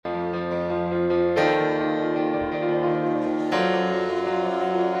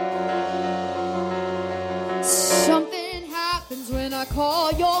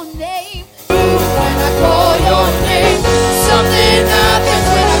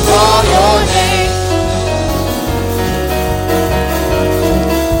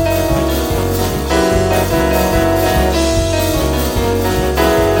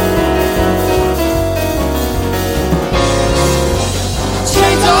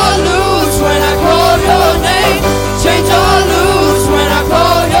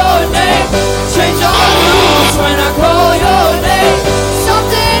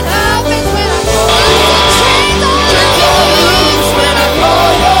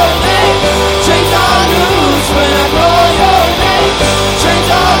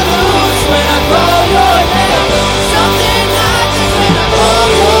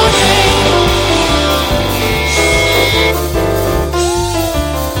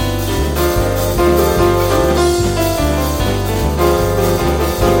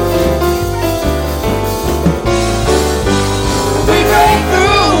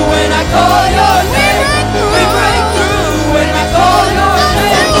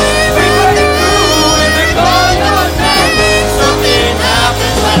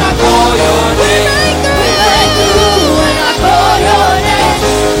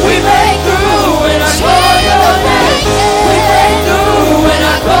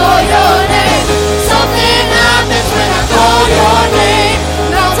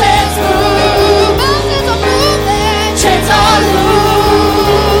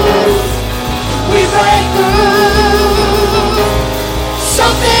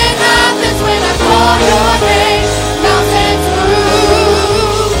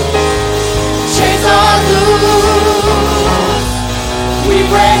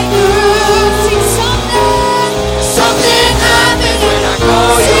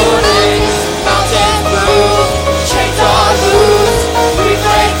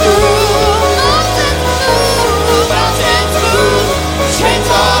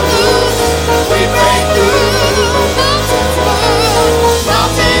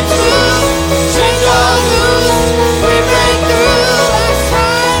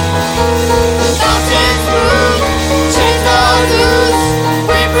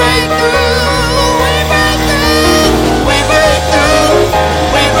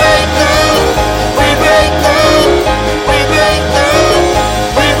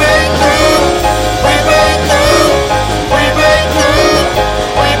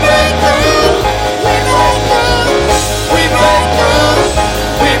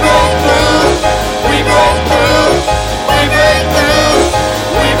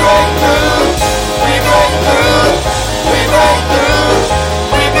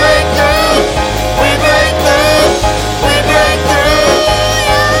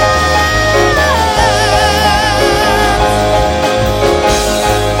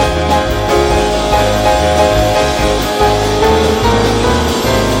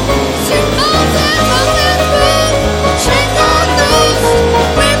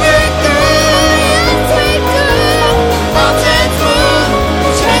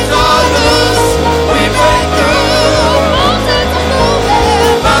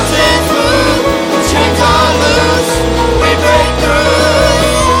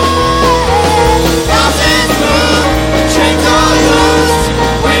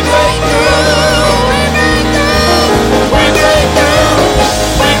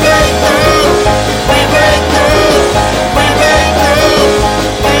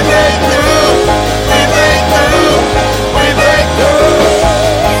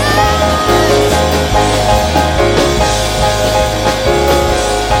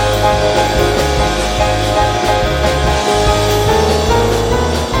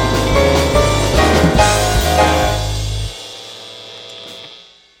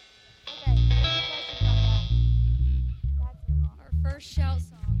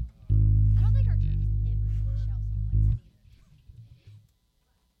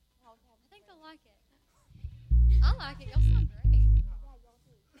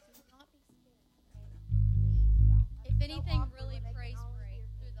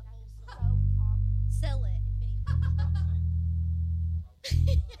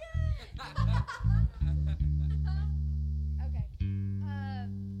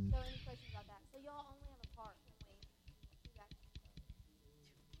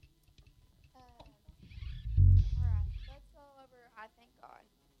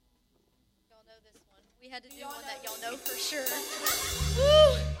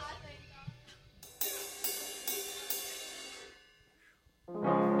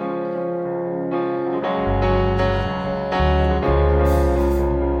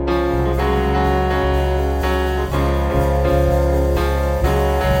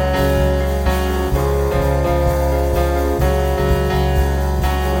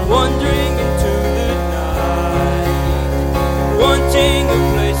finding a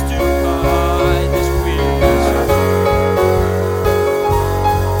place to hide this weakness,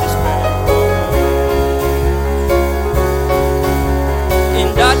 this memory.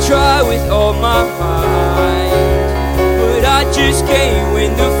 And I try with all my might, but I just can't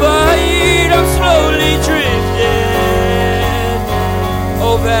win the fight. I'm slowly drifting,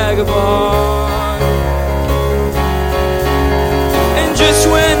 oh vagabond. And just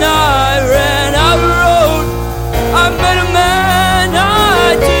when I ran out of road, I met a man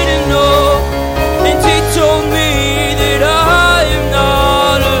I didn't know, and he told me that I am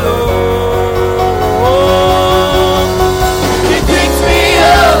not alone. He picked me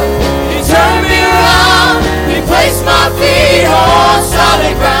up, he turned me around, he placed my feet on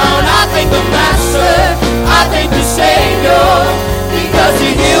solid ground. I thank the Master, I thank the Savior, because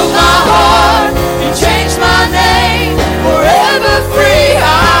he healed my heart, he changed my name, forever free.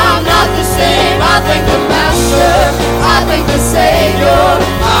 I'm not the same. I thank the Master, I thank the Savior,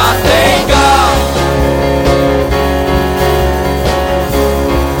 I thank God.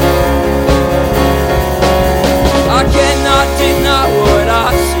 I cannot deny what I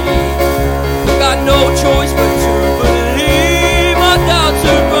see. Got no choice but to believe. My doubts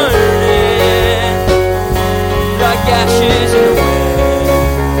are burning like ashes in the wind.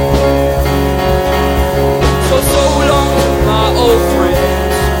 So long to my old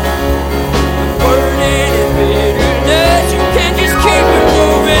friends, burning in bitterness. You can't just keep it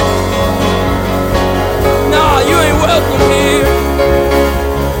moving. Nah, you ain't welcome here.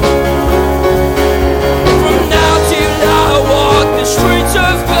 From now till I walk the streets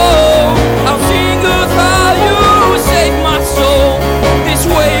of gold, I'll sing of how you saved my soul. This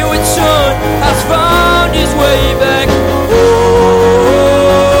wayward son has found his way back.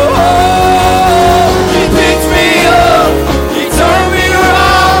 He picked me up, he turned me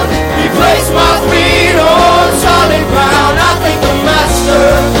around, he placed my feet on solid ground. I thank the Master,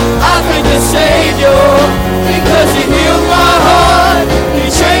 I thank the Savior, because he healed my heart, he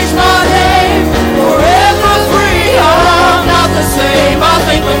changed my name, forever free. I'm not the same. I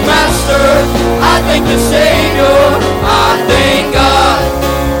thank the Master, I thank the Savior, I thank God.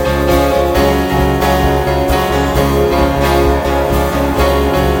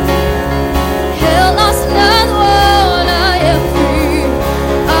 Hell lost another one. I am free.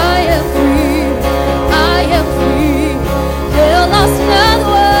 I am free. I am free. Hell lost another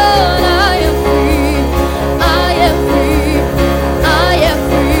one. I am free. I am free. I am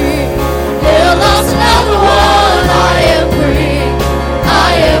free. Hell lost another one. I am free.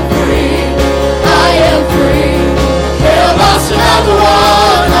 I am free. I am free. Hell lost another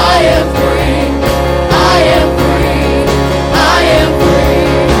one. I am free. I am free. I am free.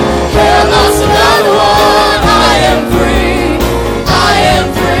 Hell lost another one. I am free. I am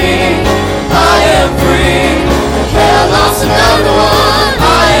free. I am free. Hell lost another one.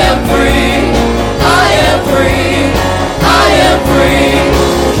 I am free. I am free. I am free.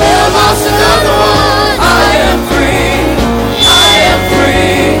 Hell lost another one. I am free. I am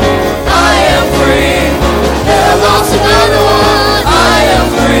free. I am free. Hell lost another one. I am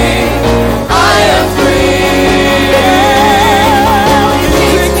free. I am free. He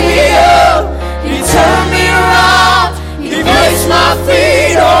picked me up, he turned me around, he placed my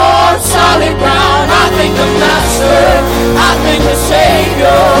feet on solid ground. I thank the Master, I thank the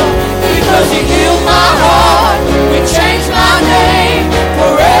Savior, because he healed my heart, he changed my name,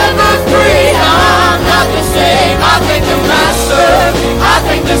 forever free. I'm not the same. I thank the Master, I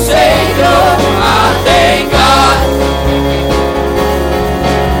thank the Savior, I thank God.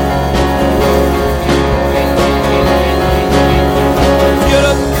 Get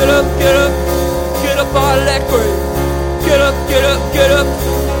up, get up, get up, get up out of that grave. Get up, get up, get up,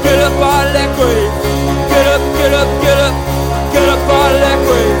 get up out of that grave. Get up, get up, get up, get up out of that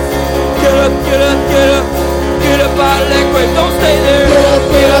grave. Get up, get up, get up, get up out of that grave. Don't stay there. Get up,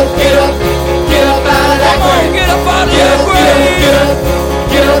 get up, get up, get up out of that grave. Get up out of that grave. Get up,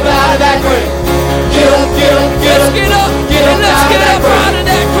 get up out of that grave. Get up, get up, get up, get up, get up, let's get up out of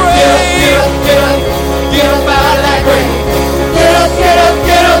that grave. Get up, get up, get up out of that grave. Get up, get up,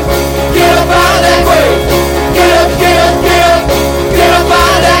 get up, get up out of that grave. Get up, get up, get up, get up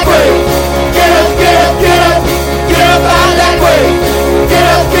out of that grave. Get up, get up, get up, get up out of that grave. Get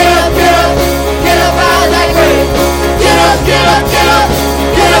up, get up, get up, get up out of that grave. Get up, get up, get up.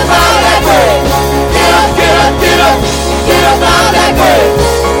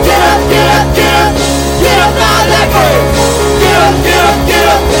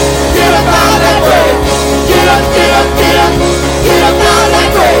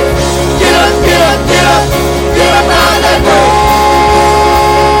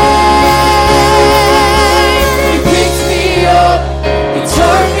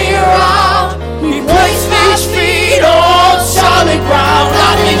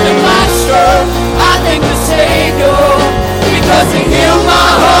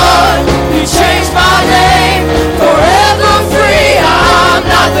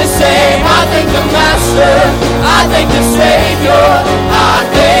 the Savior. I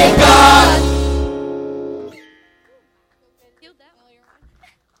thank God. Killed that one.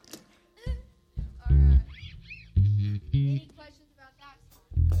 All right. Any questions about that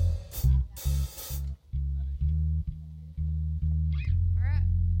song? All right.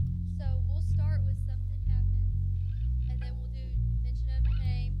 So we'll start with Something Happened, and then we'll do mention of your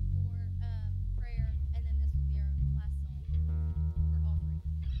name for prayer, and then this will be our last song for offering.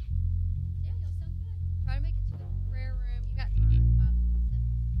 Yeah, y'all sound good. Try to make it to the prayer room. You got time. It's 5:57.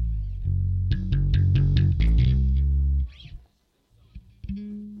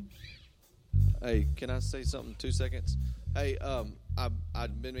 Hey, can I say something? 2 seconds. Hey,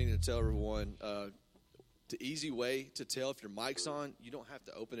 I've been meaning to tell everyone the easy way to tell if your mic's on, you don't have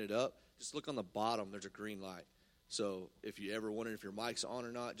to open it up. Just look on the bottom. There's a green light. So if you ever wonder if your mic's on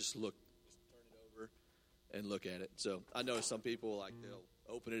or not, just turn it over and look at it. So I know some people they'll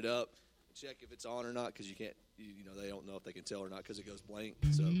open it up, check if it's on or not because you can't. They don't know if they can tell or not because it goes blank.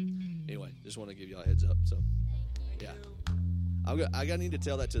 So anyway, just want to give y'all a heads up. So yeah, I need to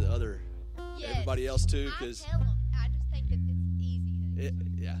tell that to the other. Yes. Everybody else too, because I tell them. I just think that it's easy to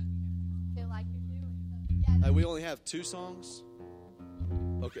feel like you're doing something. Yeah, we only have 2 songs.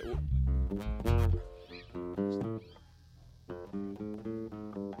 Okay.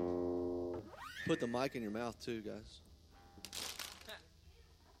 Put the mic in your mouth too, guys.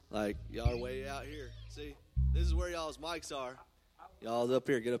 Y'all are way out here. See, this is where y'all's mics are. Y'all's up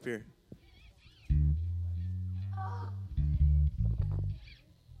here. Get up here.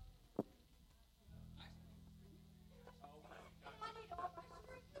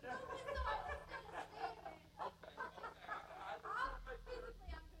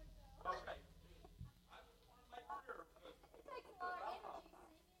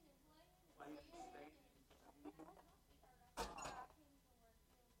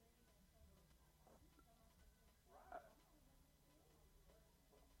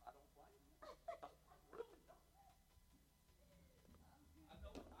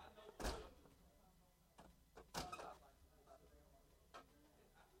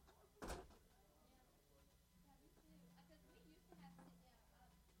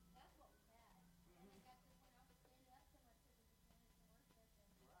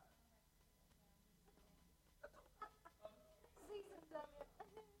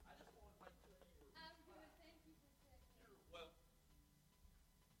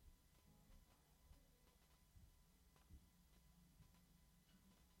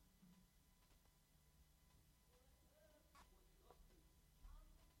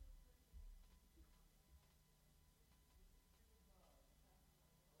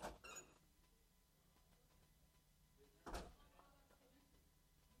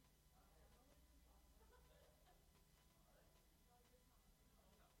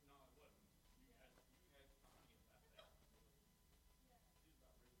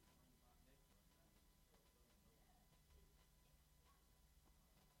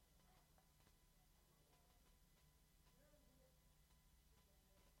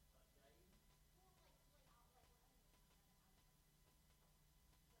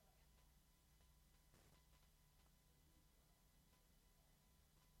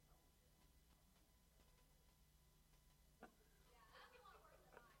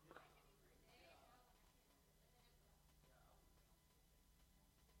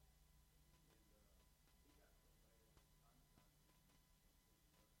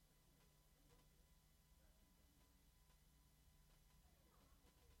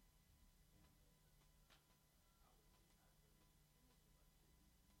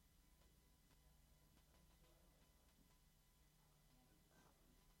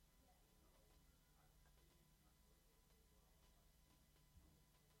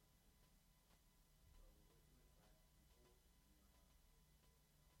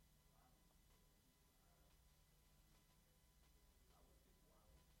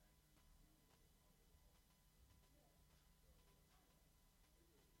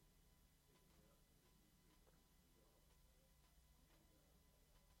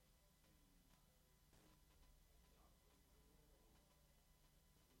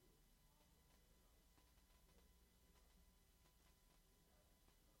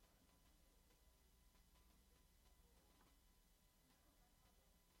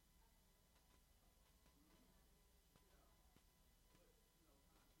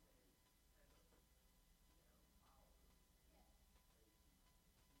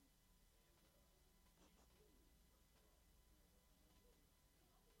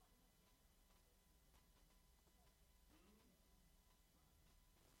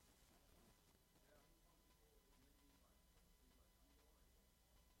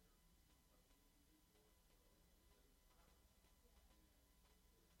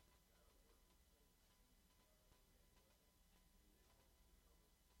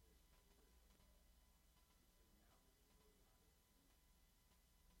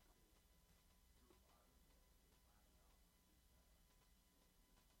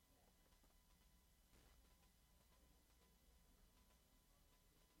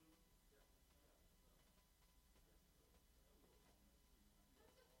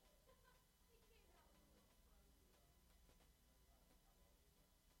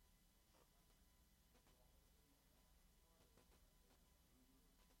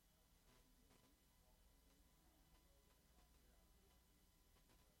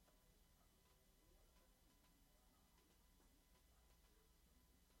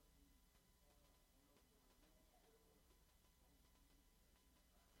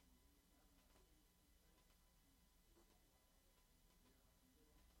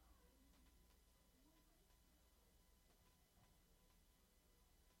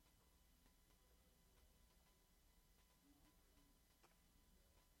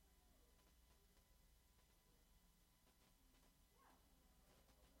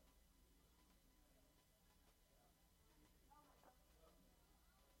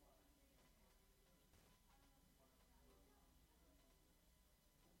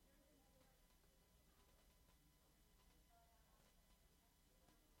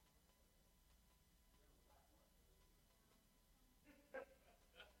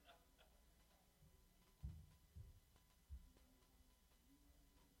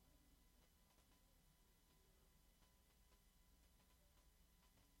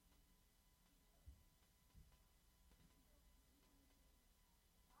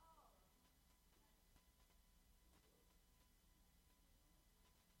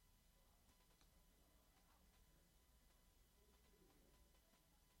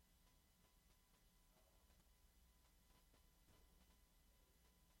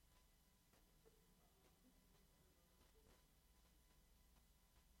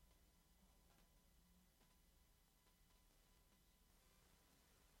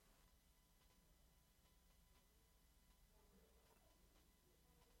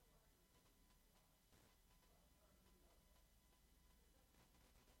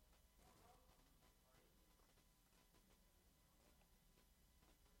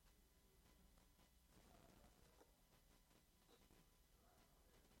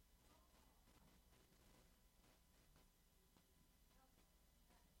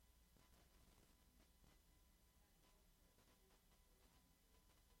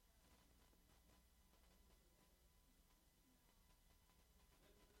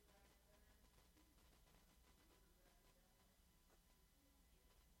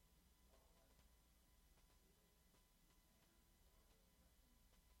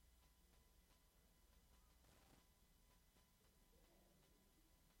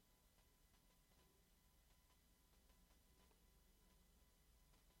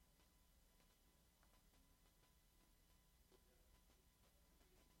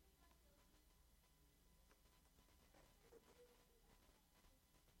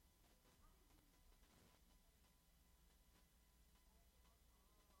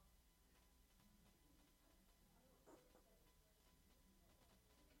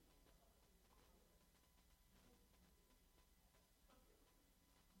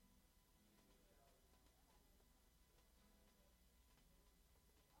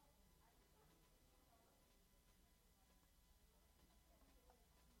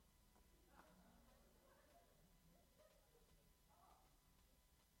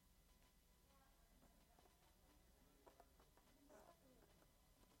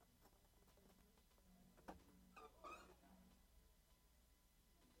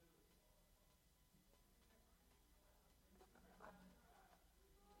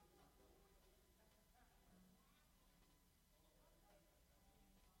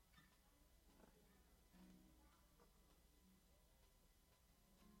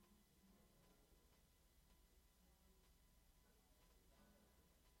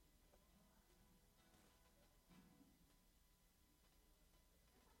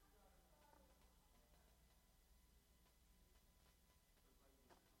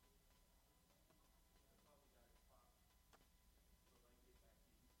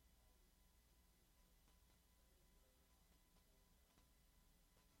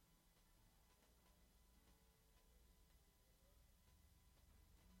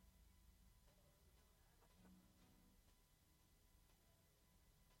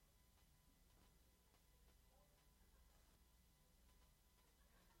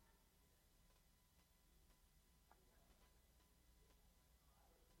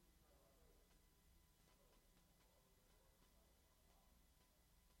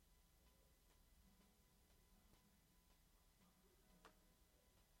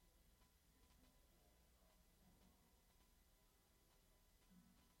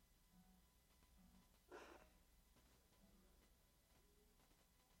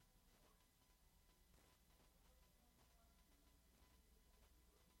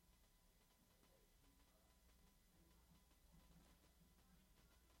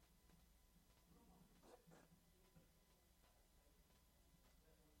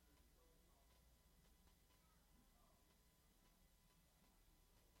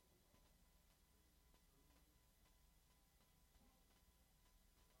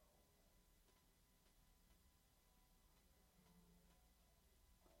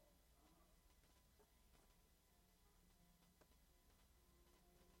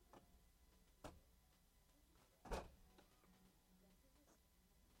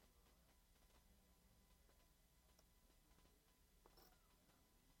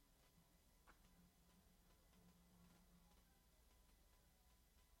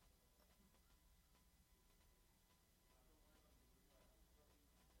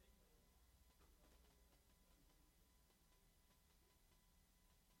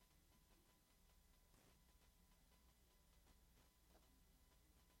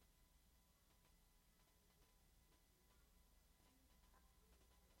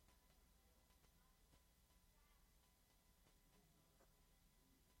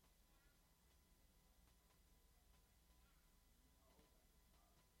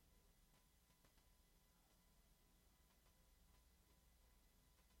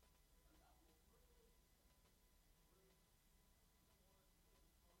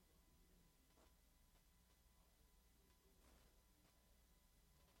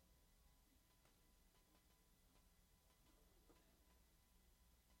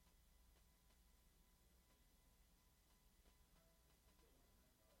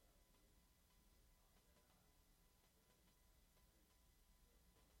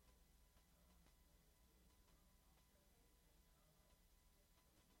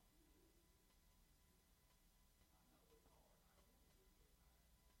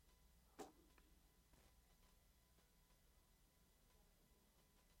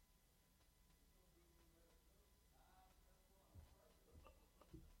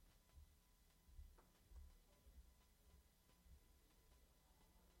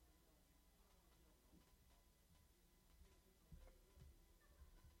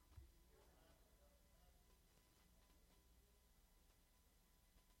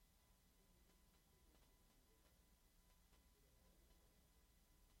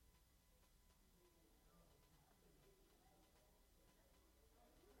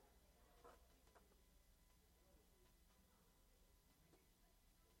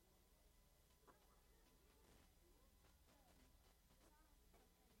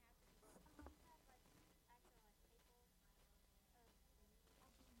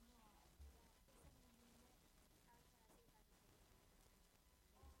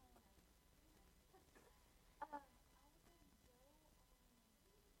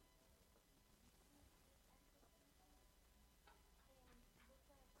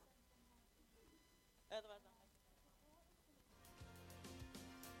 Obrigada, Vazão.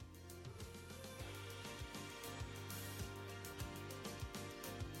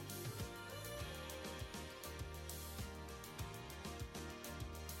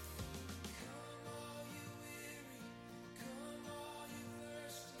 Come all you weary, come all you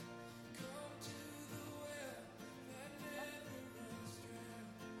thirsty, come to the well that never runs dry.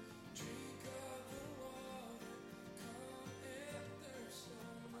 Drink of the water, come and thirst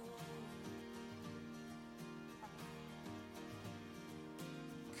no more.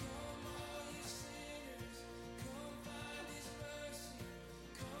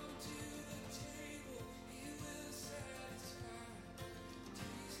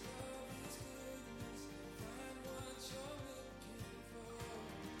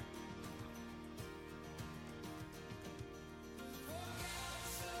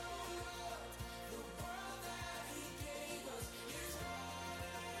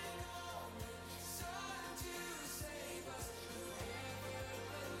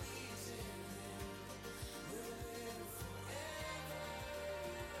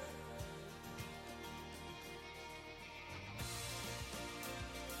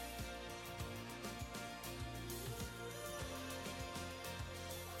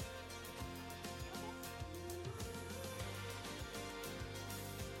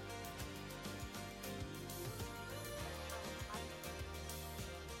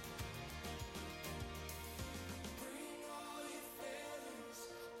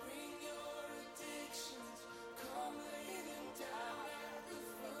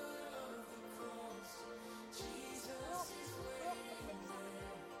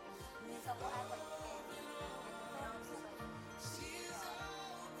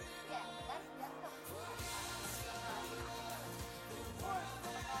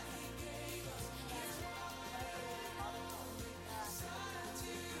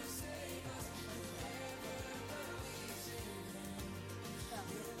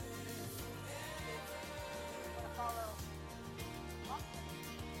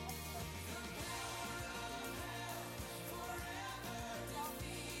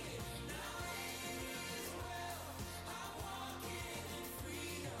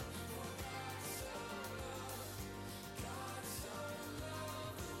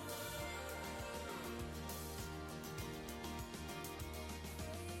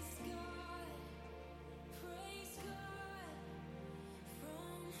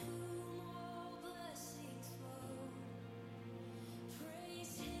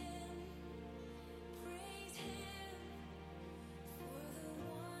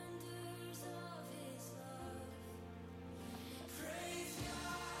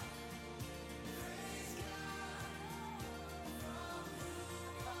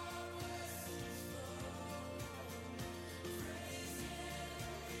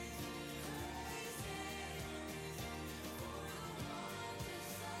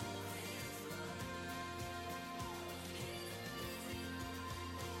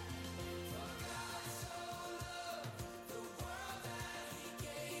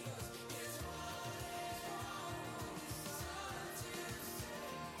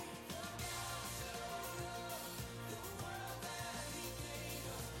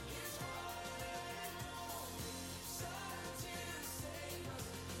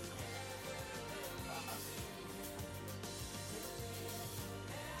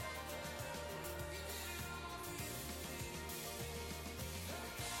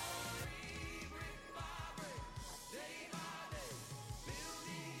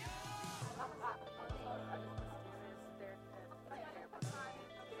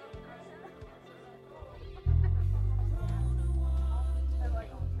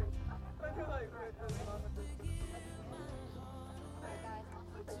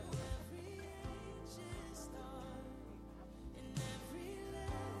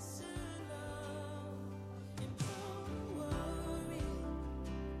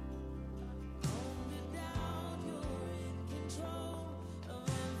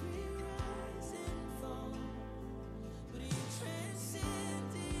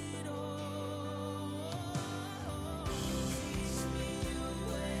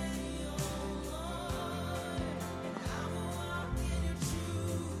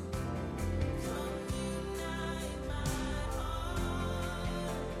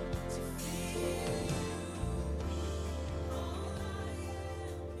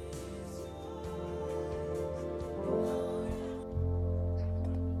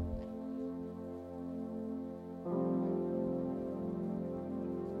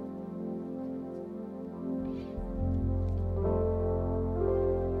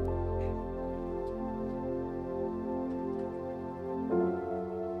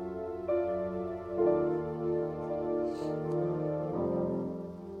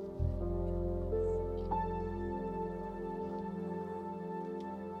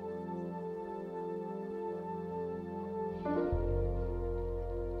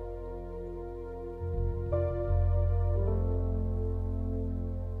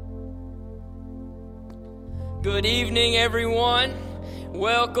 Good evening, everyone.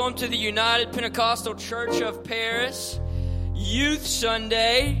 Welcome to the United Pentecostal Church of Paris Youth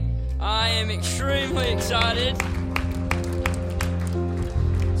Sunday. I am extremely excited.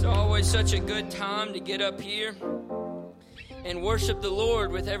 It's always such a good time to get up here and worship the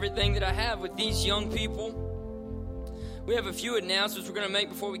Lord with everything that I have with these young people. We have a few announcements we're going to make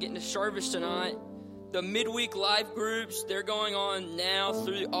before we get into service tonight. The midweek life groups, they're going on now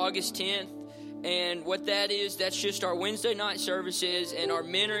through August 10th. And what that is, that's just our Wednesday night services, and our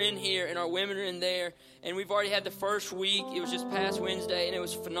men are in here and our women are in there. And we've already had the first week. It was just past Wednesday, and it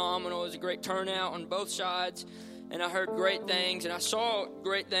was phenomenal. It was a great turnout on both sides, and I heard great things, and I saw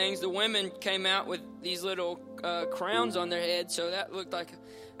great things. The women came out with these little crowns on their heads, so that looked like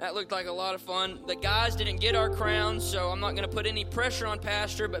a lot of fun. The guys didn't get our crowns, so I'm not going to put any pressure on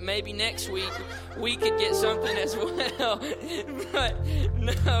Pastor, but maybe next week we could get something as well. But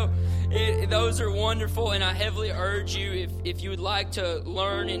no, those are wonderful, and I heavily urge you, if you would like to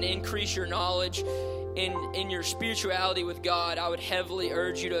learn and increase your knowledge in your spirituality with God, I would heavily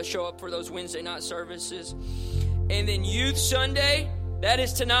urge you to show up for those Wednesday night services. And then Youth Sunday, that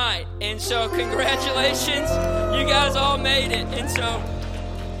is tonight. And so congratulations, you guys all made it. And so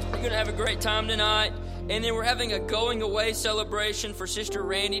we're going to have a great time tonight. And then we're having a going away celebration for Sister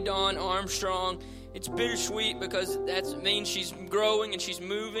Randy Dawn Armstrong. It's bittersweet because that means she's growing and she's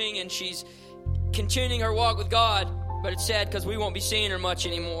moving and she's continuing her walk with God. But it's sad because we won't be seeing her much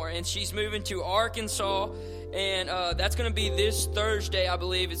anymore. And she's moving to Arkansas. And that's going to be this Thursday, I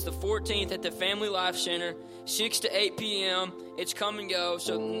believe. It's the 14th at the Family Life Center, 6 to 8 p.m. It's come and go,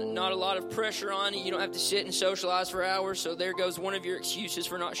 so not a lot of pressure on it. You don't have to sit and socialize for hours, so there goes one of your excuses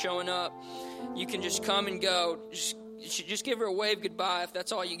for not showing up. You can just come and go. Just give her a wave goodbye if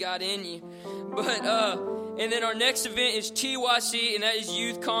that's all you got in you. But and then our next event is TYC, and that is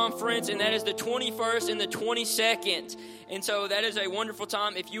Youth Conference, and that is the 21st and the 22nd. And so that is a wonderful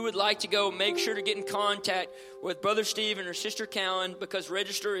time. If you would like to go, make sure to get in contact with Brother Stephen or Sister Callan, because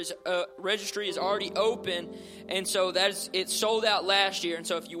registry is already open, and so it sold out last year. And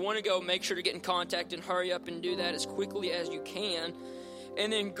so if you want to go, make sure to get in contact and hurry up and do that as quickly as you can.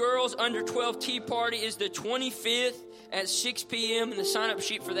 And then Girls Under 12 Tea Party is the 25th at 6 p.m., and the sign-up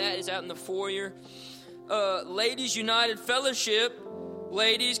sheet for that is out in the foyer. Ladies United Fellowship.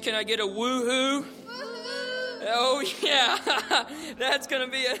 Ladies, can I get a woohoo? Oh yeah, that's gonna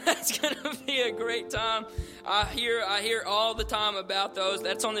be a great time. I hear all the time about those.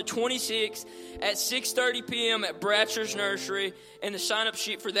 That's on the 26th at 6:30 p.m. at Bratcher's Nursery, and the sign-up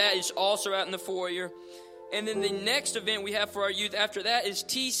sheet for that is also out in the foyer. And then the next event we have for our youth after that is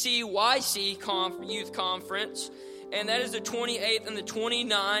TCYC Youth Conference, and that is the 28th and the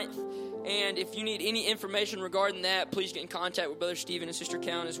 29th. And if you need any information regarding that, please get in contact with Brother Stephen and Sister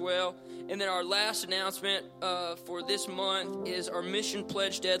Callan as well. And then our last announcement for this month is our mission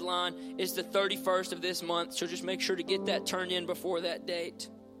pledge deadline is the 31st of this month. So just make sure to get that turned in before that date.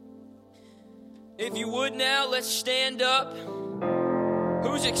 If you would now, let's stand up.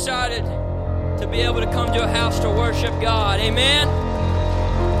 Who's excited to be able to come to a house to worship God? Amen?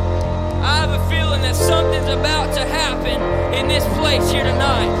 I have a feeling that something's about to happen in this place here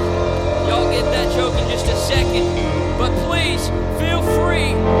tonight. Y'all get that joke in just a second. But please, feel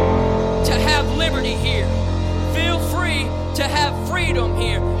free to have liberty here. Feel free to have freedom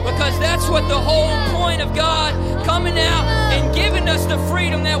here. Because that's what the whole point of God coming out and giving us the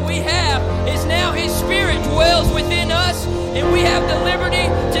freedom that we have is now His Spirit dwells within us. And we have the liberty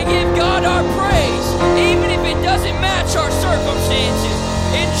to give God our praise, even if it doesn't match our circumstances.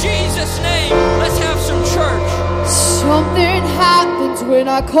 In Jesus' name, let's have some church. Something happens when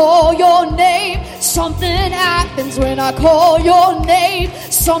I call your name. Something happens when I call your name.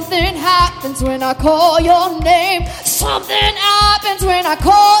 Something happens when I call your name. Something happens when I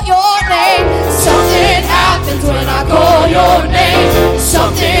call your name. Something happens when I call your name.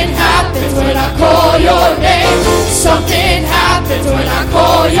 Something happens when I call your name. Something happens when I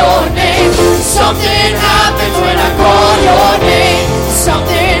call your name. Something happens when I call your name.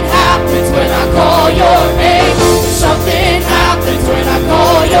 Something happens when I call your name. Something happens when I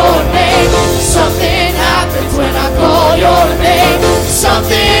call your name. Something happens when I call your name.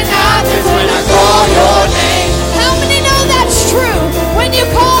 Something happens when I call your name. How many know that's true? When you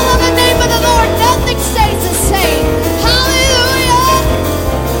call on the name of the Lord, nothing stays the same. Hallelujah.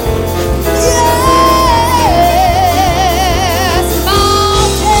 Yes.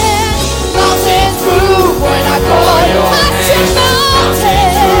 Mountains move.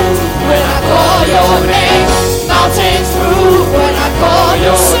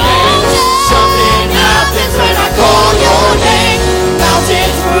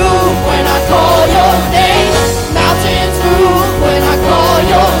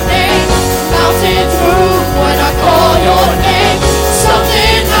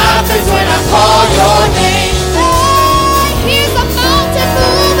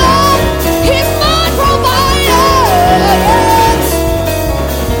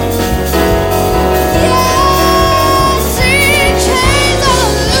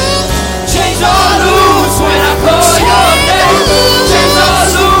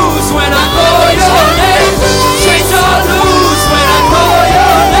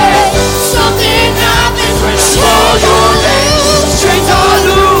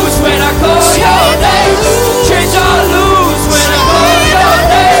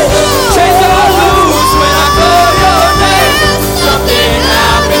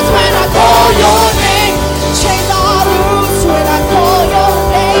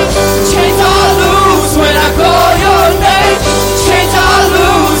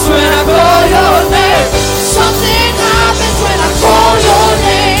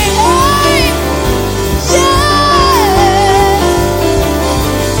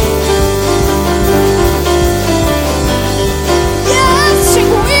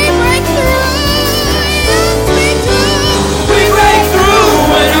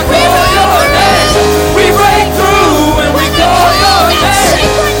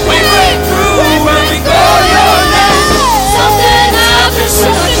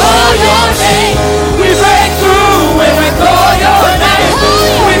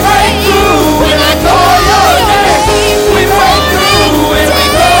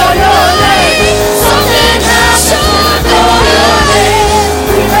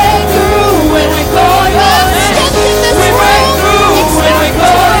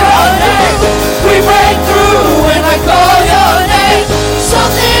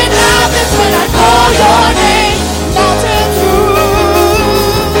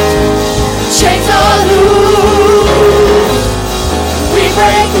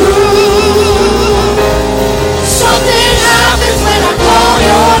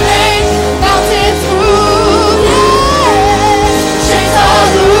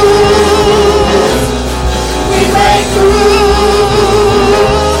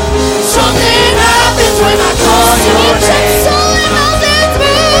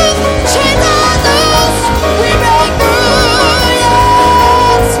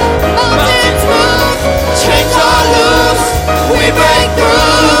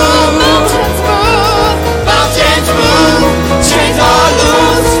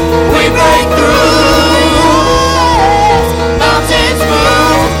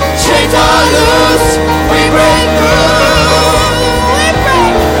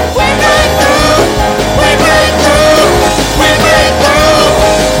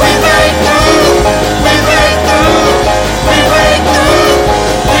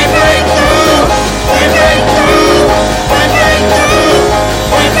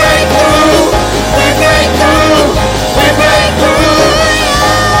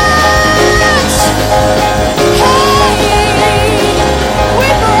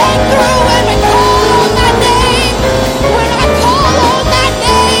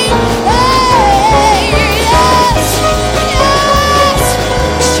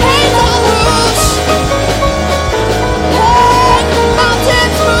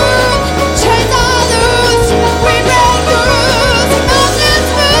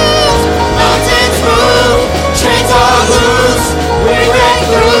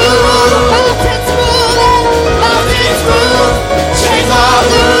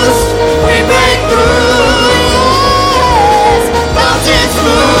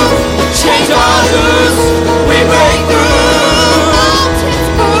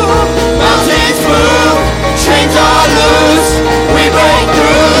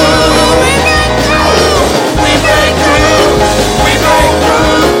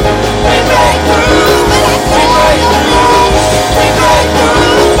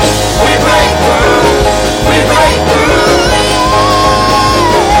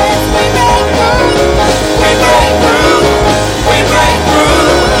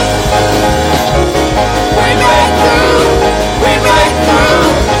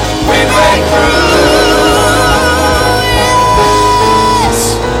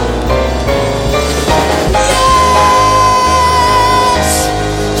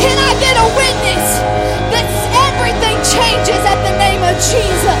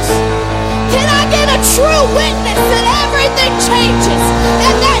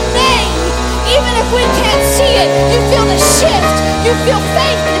 it. You feel the shift. You feel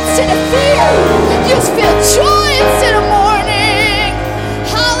faith instead of fear. You feel joy instead of mourning.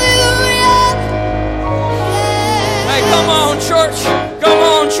 Hallelujah. Hey, come on, church. Come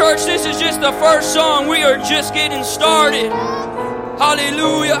on, church. This is just the first song. We are just getting started.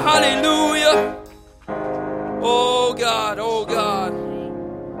 Hallelujah, hallelujah. Oh, God, oh, God.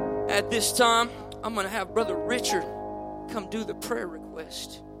 At this time, I'm going to have Brother Richard come do the prayer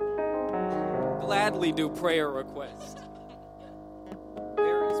request. Gladly do prayer request.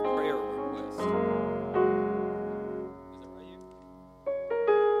 Where is prayer request? Is it right here?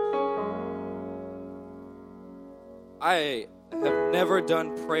 I have never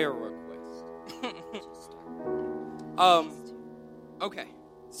done prayer request. Okay.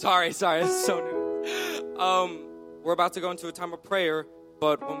 Sorry, this is so new. We're about to go into a time of prayer,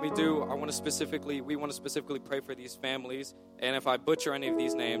 but when we do, we want to specifically pray for these families. And if I butcher any of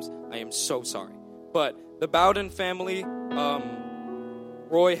these names, I am so sorry. But the Bowden family,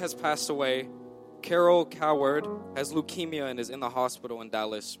 Roy has passed away. Carol Coward has leukemia and is in the hospital in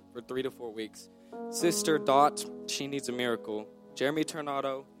Dallas for 3 to 4 weeks. Sister Dot, she needs a miracle. Jeremy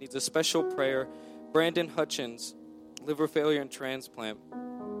Tornado needs a special prayer. Brandon Hutchins, liver failure and transplant.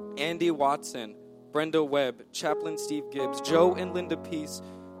 Andy Watson, Brenda Webb, Chaplain Steve Gibbs, Joe and Linda Peace,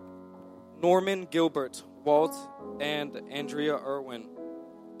 Norman Gilbert, Walt and Andrea Irwin.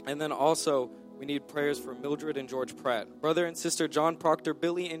 And then also, we need prayers for Mildred and George Pratt. Brother and sister John Proctor,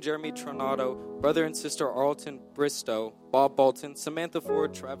 Billy and Jeremy Tornado, brother and sister Arlton Bristow, Bob Bolton, Samantha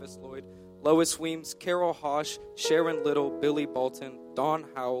Ford, Travis Lloyd, Lois Weems, Carol Hosh, Sharon Little, Billy Bolton, Don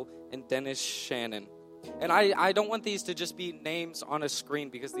Howell, and Dennis Shannon. And I don't want these to just be names on a screen,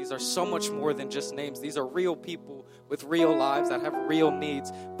 because these are so much more than just names. These are real people with real lives that have real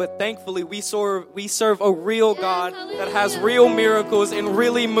needs. But thankfully, we serve a real God that has real miracles and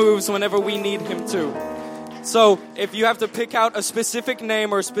really moves whenever we need him to. So if you have to pick out a specific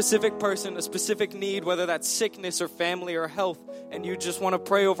name or a specific person, a specific need, whether that's sickness or family or health, and you just want to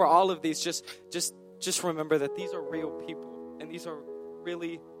pray over all of these, just remember that these are real people, and these are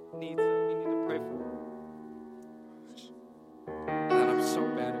really needs that we need to pray for. And I'm so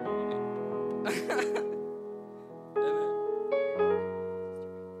bad at reading.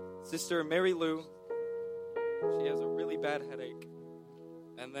 Sister Mary Lou, she has a really bad headache.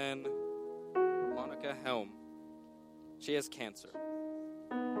 And then Monica Helm, she has cancer.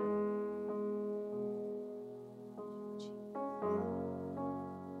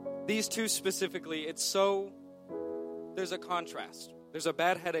 These two specifically, there's a contrast. There's a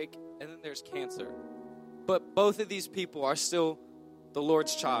bad headache, and then there's cancer. But both of these people are still the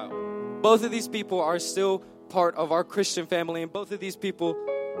Lord's child. Both of these people are still part of our Christian family, and both of these people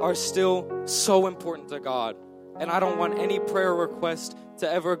are still so important to God. And I don't want any prayer request to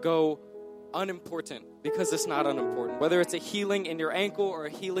ever go unimportant, because it's not unimportant. Whether it's a healing in your ankle or a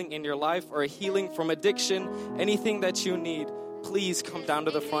healing in your life or a healing from addiction, anything that you need, please come down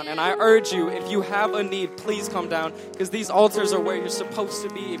to the front. And I urge you, if you have a need, please come down, because these altars are where you're supposed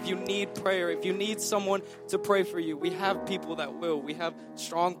to be. If you need prayer, if you need someone to pray for you, we have people that will. We have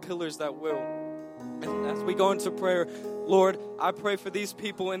strong pillars that will. And as we go into prayer, Lord, I pray for these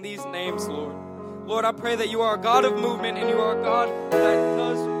people and these names, Lord. Lord, I pray that you are a God of movement, and you are a God that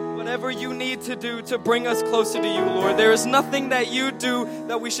does whatever you need to do to bring us closer to you, Lord. There is nothing that you do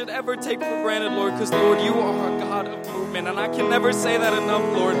that we should ever take for granted, Lord, because, Lord, you are a God of movement, and I can never say that enough,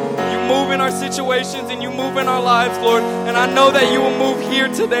 Lord. You move in our situations, and you move in our lives, Lord, and I know that you will move here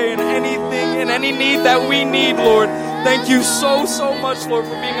today in anything, in any need that we need, Lord. Thank you so much, Lord,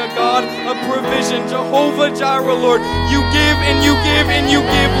 for being a God of provision. Jehovah Jireh, Lord. You give and you give and you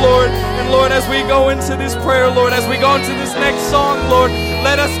give, Lord. And Lord, as we go into this prayer, Lord, as we go into this next song, Lord,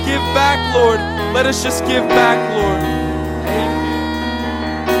 let us give back, Lord. Let us just give back, Lord. Amen.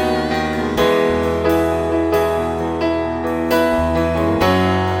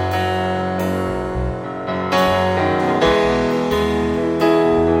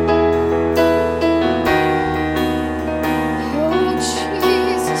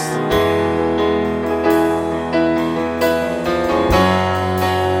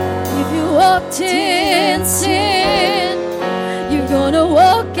 In sin, you're gonna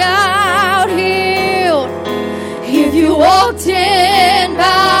walk out healed. If you walked in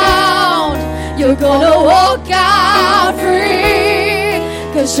bound, you're gonna walk out free.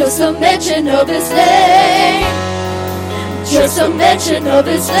 'Cause just a mention of his name, just a mention of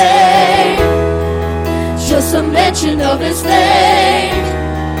his name, just a mention of his name,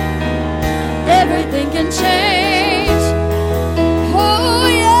 everything can change. Oh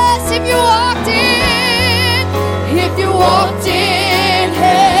yes, if you walked in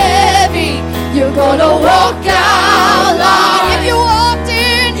heavy, you're gonna walk out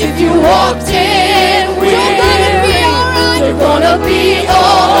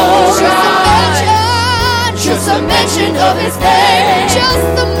Just a mention of his name. Just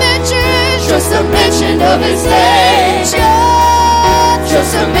a mention. Just a mention of his name.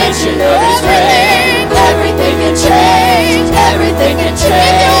 Just a mention of his name. Everything can change. Everything can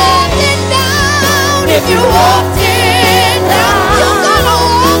change. If you walked in now,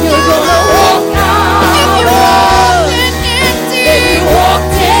 you're gonna walk out. If you walked in empty, if you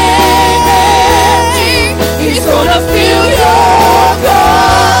walked in empty, he's gonna fill your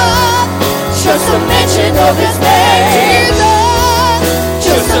cup. Just a mention of his name.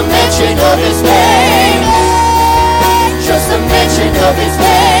 Just a mention of his name. Just a mention of his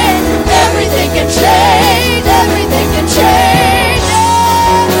name. Everything can change. Everything can change.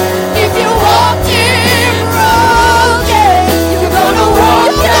 If you walked in broken, you're gonna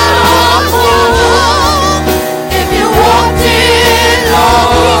walk out whole. If you walked in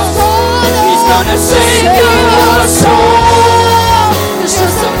lost, he's gonna save your soul. It's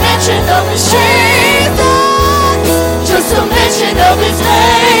just a mention of his name. Just a mention of his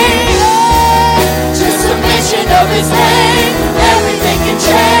name. Just a mention of his name. Everything can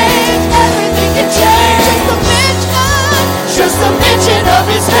change. Everything can change. Just a mention of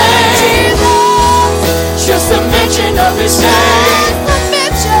his name. Just a mention of his name.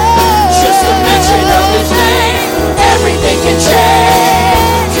 Just a mention of his name. Everything can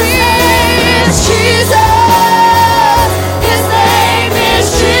change. His Jesus. His name is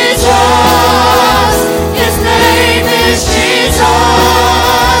Jesus. His name is Jesus.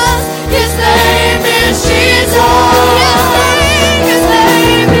 His name is Jesus. His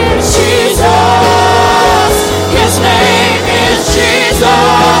name is Jesus. His name is Jesus.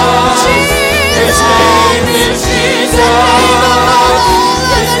 His name is Jesus.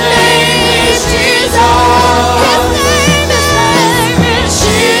 His name is Jesus. His name is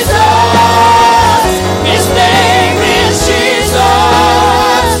Jesus. His name is Jesus. His name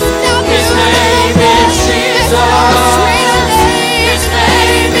is Jesus. His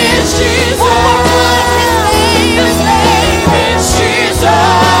name is Jesus. His name is Jesus.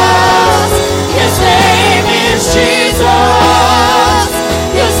 His name is Jesus.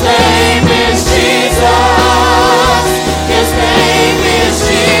 His name is Jesus. His name is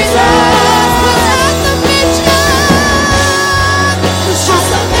Jesus.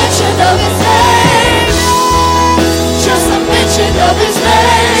 Just a mention of his name. Just a mention of his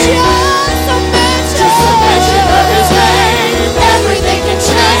name. Just a mention of his name. Everything can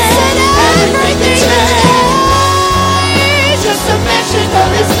change. Everything can change. Just a mention of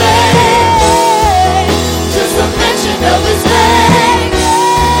his name. Just a mention of his name.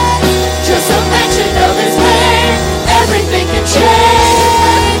 Just a mention of his name. Everything can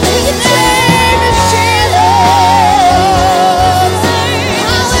change. His name is Jesus. His name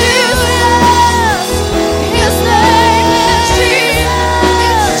is Jesus. His name is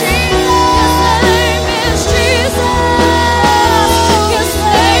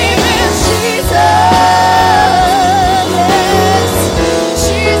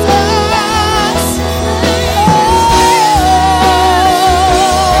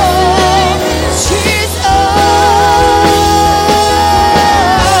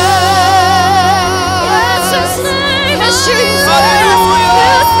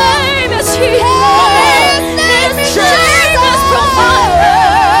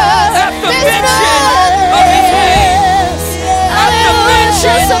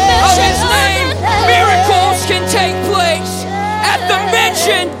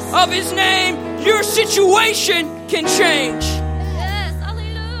Of his name, your situation can change. Yes,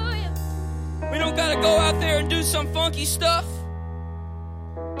 hallelujah. We don't gotta go out there and do some funky stuff.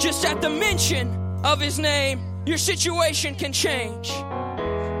 Just at the mention of his name, your situation can change.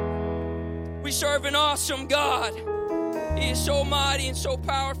 We serve an awesome God. He is so mighty and so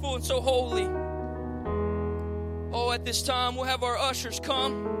powerful and so holy. Oh, at this time, we'll have our ushers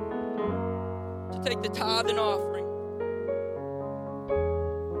come to take the tithe and offering.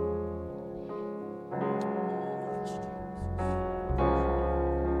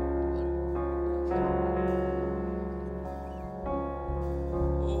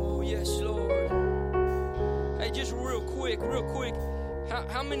 Real quick,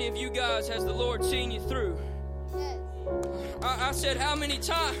 how many of you guys has the Lord seen you through? I said, how many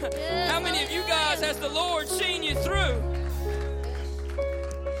times? How many of you guys has the Lord seen you through?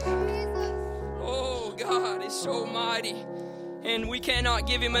 Oh, God is so mighty, and we cannot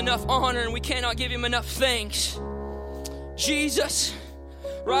give him enough honor, and we cannot give him enough thanks. Jesus,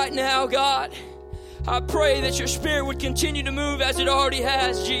 right now, God, I pray that your spirit would continue to move as it already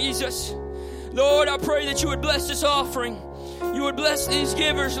has, Jesus. Lord, I pray that you would bless this offering. You would bless these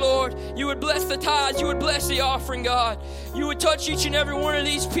givers, Lord. You would bless the tithes. You would bless the offering, God. You would touch each and every one of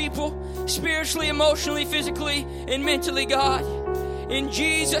these people. spiritually, emotionally, physically, and mentally, God. In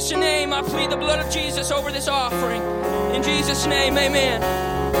Jesus' name, I plead the blood of Jesus over this offering. In Jesus' name, amen.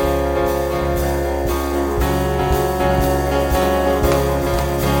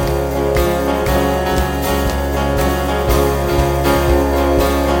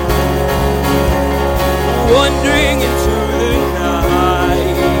 Wandering into the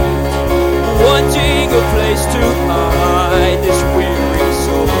night, wanting a place to hide this weary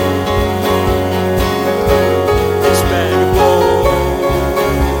soul. Expendable.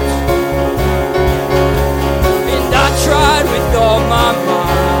 And I tried with all my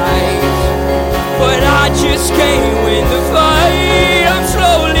might, but I just can't win the fight. I'm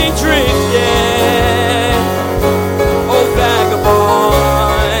slowly drifting, oh vagabond.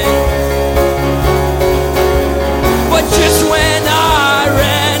 Just when I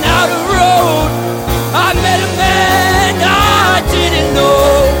ran out of road, I met a man I didn't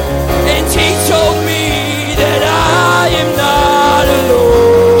know, and he told me that I am not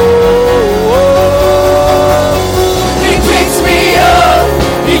alone. He picked me up,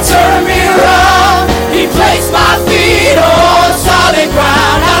 he turned me around, he placed my feet on solid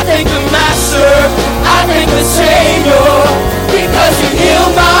ground. I thank the Master, I thank the Savior, because he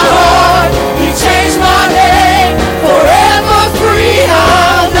healed my heart, he changed my name. Forever free,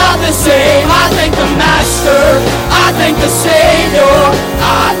 I'm not the same. I thank the Master, I thank the Savior,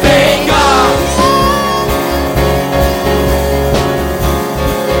 I thank God.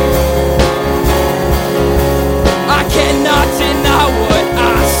 I cannot deny what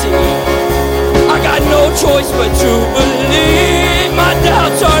I see. I got no choice but to believe. My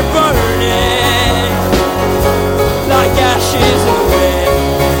doubts are burning like ashes in the wind.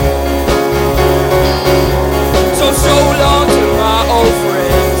 So long to my old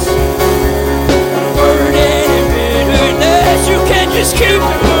friends, burden and bitterness. You can't just keep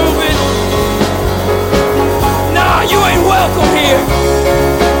it moving. Nah, you ain't welcome here.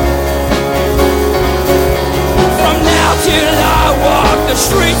 From now till I walk the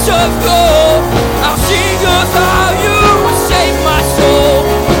streets of gold, I'll sing of how you saved my soul.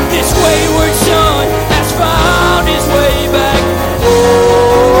 This wayward son has found his way back home.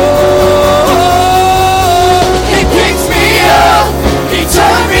 He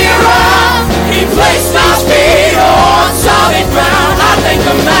turned me around, he placed my feet on solid ground. I thank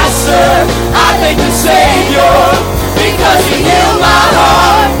the Master, I thank the Savior, because he healed my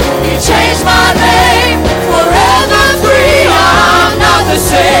heart, he changed my name. Forever free, I'm not the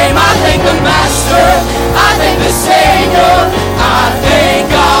same. I thank the Master, I thank the Savior, I thank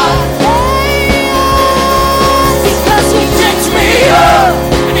God. Because he picked me up,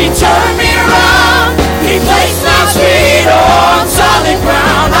 and he turned me around, he placed my feet on solid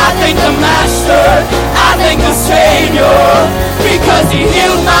ground. I thank the Master, I thank the Savior, because he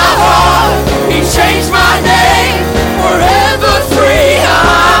healed my heart, he changed my name. Forever free,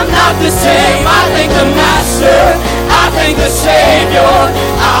 I'm not the same. I thank the Master, I thank the Savior,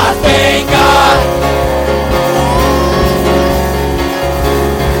 I thank God.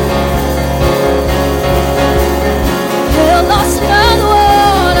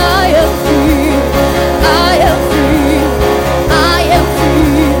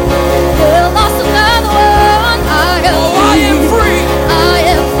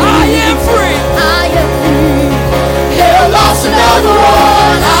 Another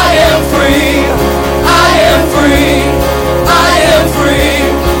one, I am free, I am free, I am free.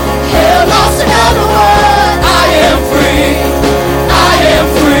 Hell lost another one, I am free, I am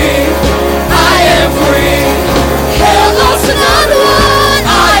free, I am free. Hell lost another one,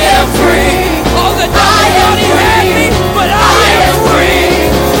 I am free. All the time he had me, but I am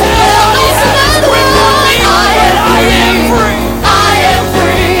free. Hell lost another one, I am free, I am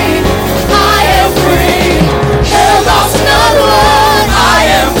free, I am free. Hell lost another one, I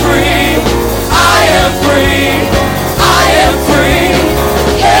am free, I am free, I am free.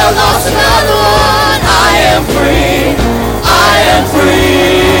 Hell lost another one, I am free, I am free.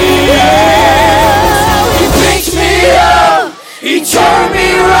 He picked me up, he turned me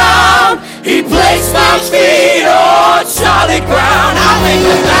around, he placed my feet on solid ground. I thank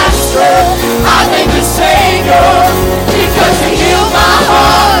the Master, I thank the Savior, because he healed my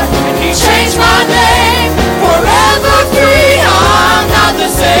heart, and he changed my name. Forever free, I'm not the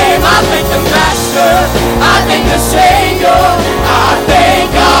same. I thank the Master, I thank the Savior, I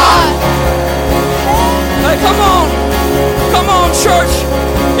thank God. Hey, come on, church.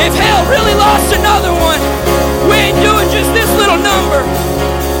 If hell really lost another one, we ain't doing just this little number.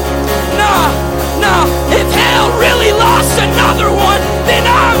 Nah, if hell really lost another one, then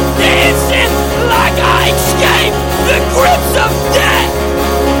I'm dancing like I escaped the grips of death.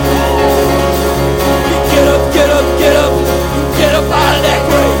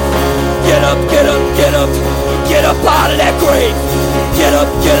 grave. Get up,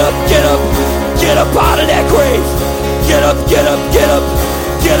 get up, get up. Get up out of that grave. Get up, get up, get up.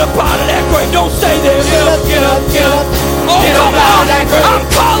 Get up out of that grave. Don't stay there. Get up, get up, get up. Oh, come on. I'm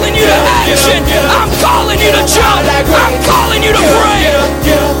calling you to action. I'm calling you to jump. I'm calling you to pray.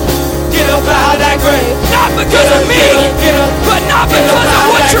 Get up out of that grave. Not because of me, but not because of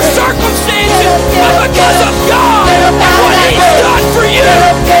what your circumstances, but because of God and what He's done for you. Get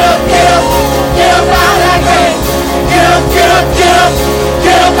up, get up, get up out of that grave. Get up, get up, get up,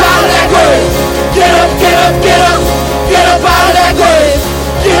 get up out of that grave. Get up, get up, get up, get up out of that grave.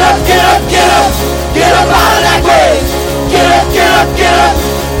 Get up, get up, get up, get up out of that grave. Get up, get up, get up,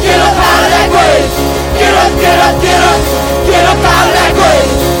 get up out of that grave. Get up, get up, get up, get up out of that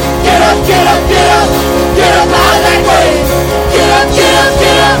grave. Get up, get up, get up, get up out of that grave. Get up, get up,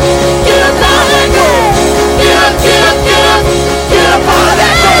 get up, get up out of that grave. Get up, get up, get up, get up out of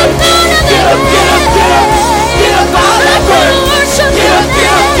that grave. Get up, get up, get up, get up out of that grave. Get up, get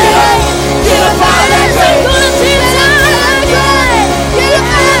up, get up, get up out of that grave.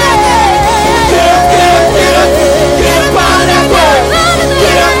 Get up, get up, get up, get up, get up out of that grave.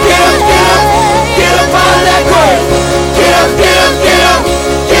 Get up, get up, get up, get up out of that grave. Get up, get up, get up,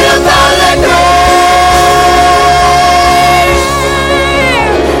 get up out of that grave.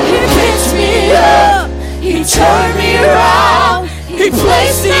 He picked me up, He turned me around, He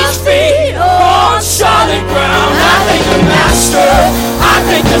placed His feet on solid ground. I thank the Master, I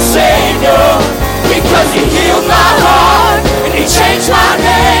thank the Savior, because He healed my heart and He changed my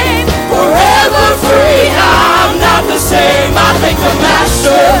name. Forever free, I'm not the same. I thank the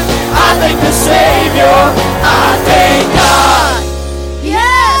Master, I thank the Savior, I thank God.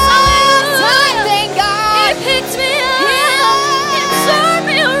 Yes, I thank God. He picked me up, He turned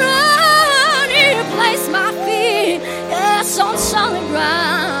me around, He placed my feet, yes, on solid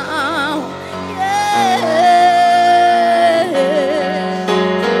ground. Yeah.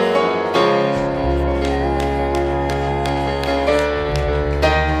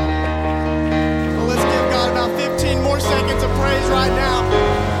 Well, let's give God about 15 more seconds of praise right now.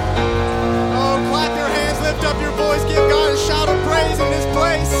 Oh, clap your hands, lift up your voice, give God a shout of praise in this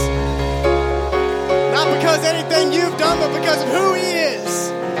place. Not because of anything you've done, but because of who He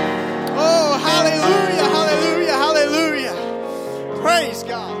is. Oh, hallelujah, hallelujah, hallelujah. Praise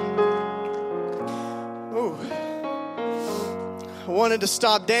God. Ooh. I wanted to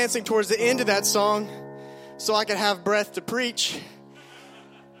stop dancing towards the end of that song so I could have breath to preach.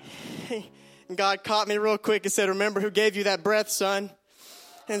 And God caught me real quick and said, remember who gave you that breath, son?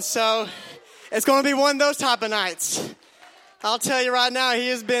 And so it's going to be one of those type of nights. I'll tell you right now, He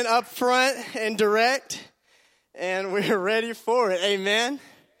has been up front and direct, and we're ready for it. Amen.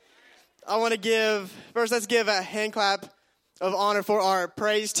 I want to let's give a hand clap of honor for our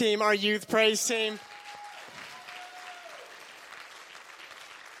praise team, our youth praise team.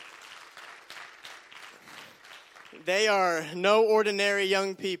 They are no ordinary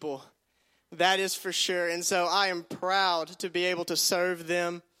young people. That is for sure. And so I am proud to be able to serve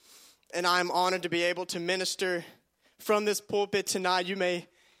them. And I'm honored to be able to minister from this pulpit tonight. You may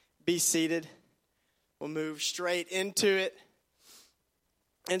be seated. We'll move straight into it.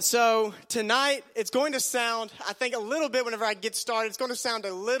 And so tonight, it's going to sound, I think a little bit whenever I get started, it's going to sound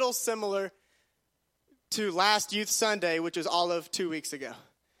a little similar to last Youth Sunday, which was all of 2 weeks ago.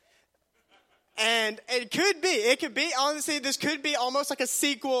 And it could be, honestly, this could be almost like a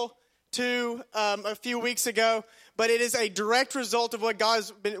sequel to a few weeks ago, but it is a direct result of what God's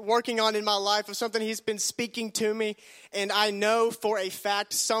been working on in my life, of something He's been speaking to me, and I know for a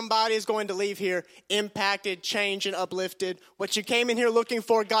fact somebody is going to leave here impacted, changed, and uplifted. What you came in here looking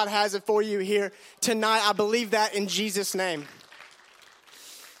for, God has it for you here tonight. I believe that in Jesus' name.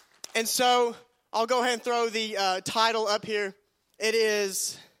 And so I'll go ahead and throw the title up here. It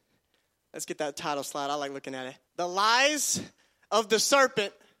is, let's get that title slide. I like looking at it. The Lies of the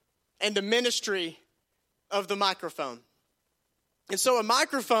Serpent and the Ministry of the Microphone. And so a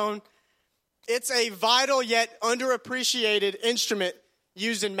microphone, it's a vital yet underappreciated instrument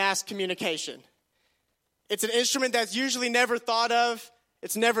used in mass communication. It's an instrument that's usually never thought of.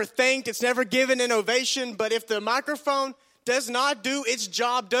 It's never thanked. It's never given an ovation. But if the microphone does not do its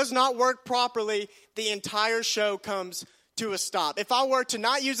job, does not work properly, the entire show comes to a stop. If I were to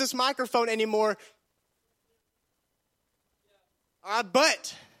not use this microphone anymore,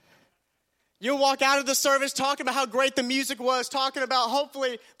 but you'll walk out of the service talking about how great the music was, talking about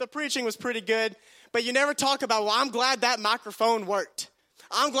hopefully the preaching was pretty good, but you never talk about, well, I'm glad that microphone worked.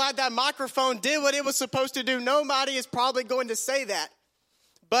 I'm glad that microphone did what it was supposed to do. Nobody is probably going to say that.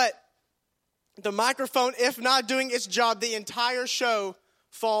 But the microphone, if not doing its job, the entire show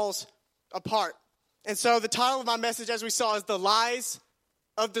falls apart. And so the title of my message, as we saw, is The Lies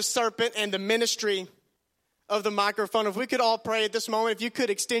of the Serpent and the Ministry of the Microphone. If we could all pray at this moment, if you could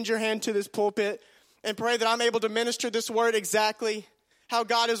extend your hand to this pulpit and pray that I'm able to minister this word exactly how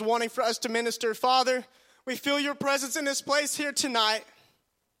God is wanting for us to minister. Father, we feel your presence in this place here tonight.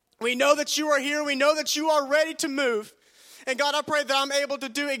 We know that you are here. We know that you are ready to move. And God, I pray that I'm able to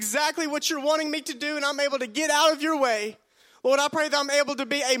do exactly what you're wanting me to do, and I'm able to get out of your way. Lord, I pray that I'm able to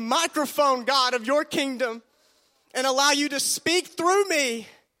be a microphone, God, of your kingdom and allow you to speak through me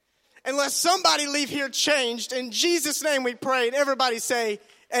and let somebody leave here changed. In Jesus' name we pray, and everybody say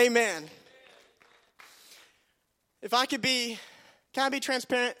amen. If I could be, can I be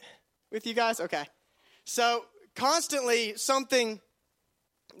transparent with you guys? Okay. So constantly something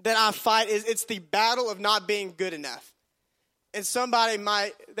that I fight is it's the battle of not being good enough. And somebody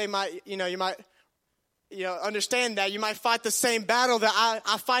might understand that. You might fight the same battle that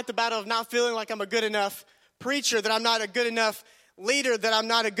I fight, the battle of not feeling like I'm a good enough preacher, that I'm not a good enough leader, that I'm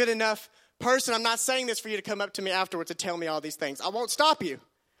not a good enough person. I'm not saying this for you to come up to me afterwards and tell me all these things. I won't stop you.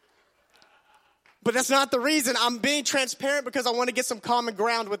 But that's not the reason. I'm being transparent because I want to get some common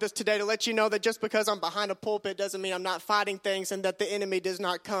ground with this today to let you know that just because I'm behind a pulpit doesn't mean I'm not fighting things and that the enemy does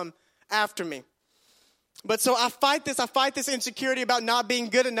not come after me. But so I fight this insecurity about not being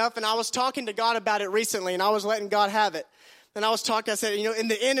good enough, and I was talking to God about it recently, and I was letting God have it. And I said, in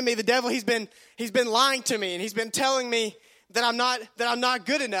the enemy, the devil, he's been lying to me, and he's been telling me that I'm not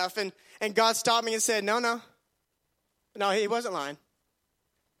good enough. And God stopped me and said, no, he wasn't lying.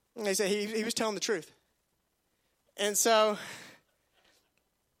 And he said he was telling the truth. And so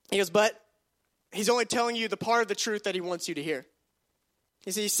he goes, but he's only telling you the part of the truth that he wants you to hear. He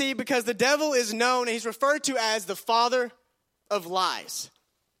said, you see, because the devil is known, he's referred to as the father of lies,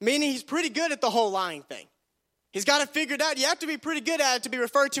 meaning he's pretty good at the whole lying thing. He's got it figured out. You have to be pretty good at it to be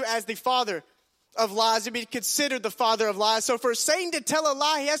referred to as the father of lies, to be considered the father of lies. So for Satan to tell a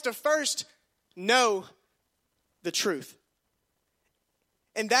lie, he has to first know the truth.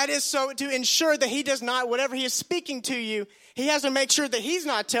 And that is so to ensure that he does not, whatever he is speaking to you, he has to make sure that he's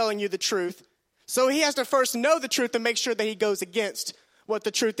not telling you the truth. So he has to first know the truth and make sure that he goes against what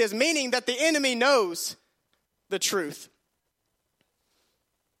the truth is, meaning that the enemy knows the truth.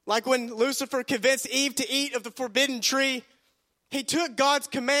 Like when Lucifer convinced Eve to eat of the forbidden tree, he took God's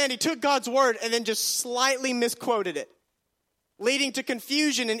command, he took God's word, and then just slightly misquoted it, leading to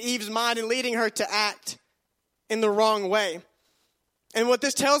confusion in Eve's mind and leading her to act in the wrong way. And what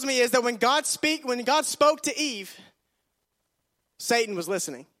this tells me is that when God spoke to Eve, Satan was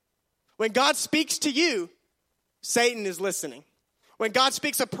listening. When God speaks to you, Satan is listening. When God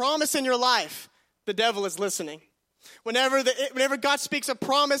speaks a promise in your life, the devil is listening. Whenever God speaks a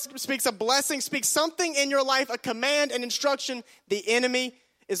promise, speaks a blessing, speaks something in your life, a command, an instruction, the enemy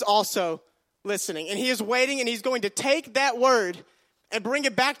is also listening. And he is waiting, and he's going to take that word and bring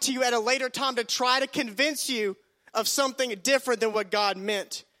it back to you at a later time to try to convince you of something different than what God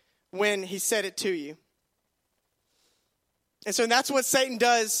meant when he said it to you. And so that's what Satan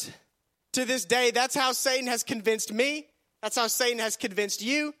does to this day. That's how Satan has convinced me. That's how Satan has convinced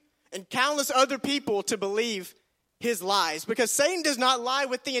you and countless other people to believe his lies. Because Satan does not lie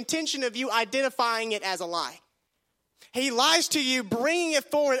with the intention of you identifying it as a lie. He lies to you, bringing it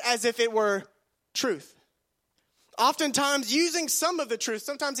forward as if it were truth. Oftentimes using some of the truth.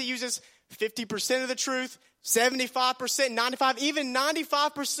 Sometimes he uses 50% of the truth, 75%, 95%, even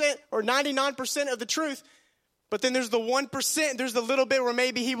 95% or 99% of the truth. But then there's the 1%, there's the little bit where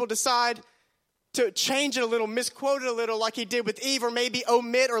maybe he will decide to change it a little, misquote it a little like he did with Eve, or maybe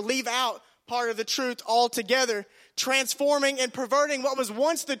omit or leave out part of the truth altogether, transforming and perverting what was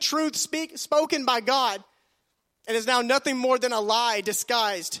once the truth spoken by God and is now nothing more than a lie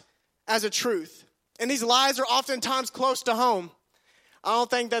disguised as a truth. And these lies are oftentimes close to home. I don't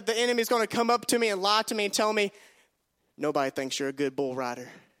think that the enemy is going to come up to me and lie to me and tell me, nobody thinks you're a good bull rider.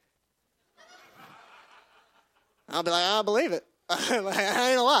 I'll be like, I believe it. I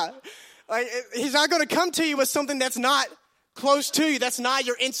ain't gonna lie. Like, he's not going to come to you with something that's not close to you. That's not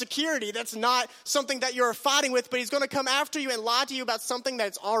your insecurity. That's not something that you're fighting with. But he's going to come after you and lie to you about something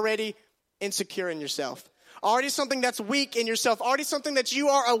that's already insecure in yourself. Already something that's weak in yourself. Already something that you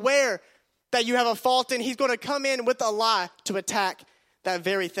are aware that you have a fault in. He's going to come in with a lie to attack that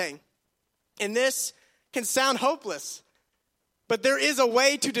very thing. And this can sound hopeless. But there is a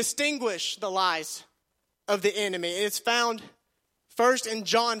way to distinguish the lies of the enemy. It's found first in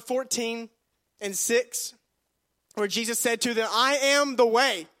John 14:6, where Jesus said to them, I am the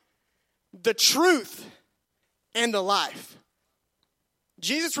way, the truth, and the life.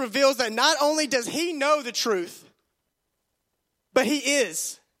 Jesus reveals that not only does he know the truth, but he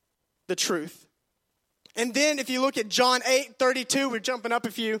is the truth. And then if you look at John 8:32, we're jumping up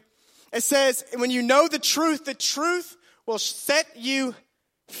a few. It says, when you know the truth will set you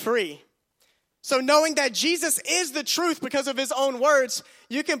free. So knowing that Jesus is the truth because of his own words,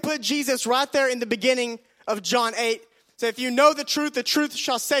 you can put Jesus right there in the beginning of John 8. So if you know the truth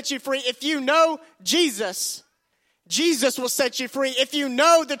shall set you free. If you know Jesus, Jesus will set you free. If you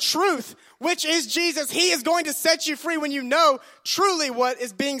know the truth, which is Jesus, he is going to set you free when you know truly what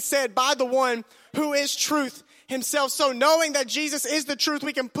is being said by the one who is truth himself. So knowing that Jesus is the truth,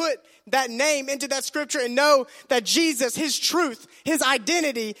 we can put that name into that scripture and know that Jesus, his truth, his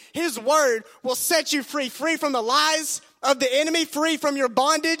identity, his word will set you free. Free from the lies of the enemy, free from your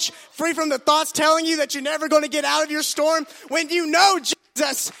bondage, free from the thoughts telling you that you're never going to get out of your storm. When you know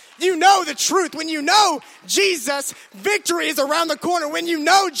Jesus, you know the truth. When you know Jesus, victory is around the corner. When you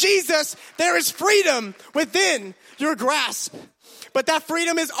know Jesus, there is freedom within your grasp. But that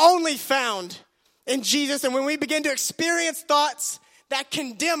freedom is only found in Jesus. And when we begin to experience thoughts that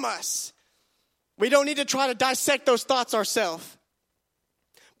condemn us, we don't need to try to dissect those thoughts ourselves.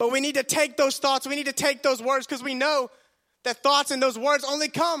 But we need to take those thoughts, we need to take those words, because we know that thoughts and those words only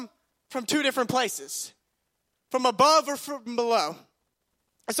come from two different places, from above or from below.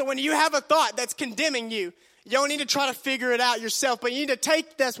 And so when you have a thought that's condemning you, you don't need to try to figure it out yourself, but you need to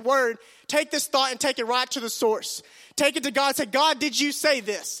take this word, take this thought and take it right to the source. Take it to God and say, God, did you say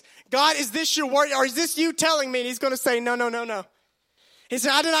this? God, is this your word, or is this you telling me? And he's going to say, no. He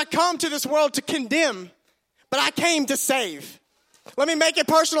said, I did not come to this world to condemn, but I came to save. Let me make it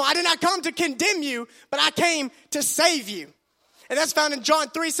personal. I did not come to condemn you, but I came to save you. And that's found in John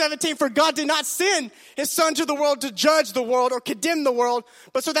 3:17. For God did not send his son to the world to judge the world or condemn the world,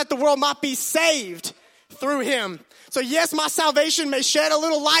 but so that the world might be saved through him. So yes, my salvation may shed a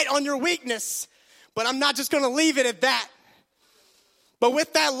little light on your weakness, but I'm not just going to leave it at that. But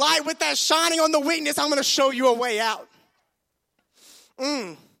with that light, with that shining on the weakness, I'm going to show you a way out.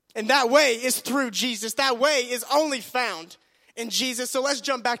 And that way is through Jesus. That way is only found in Jesus. So let's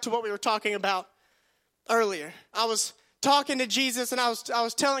jump back to what we were talking about earlier. I was talking to Jesus and I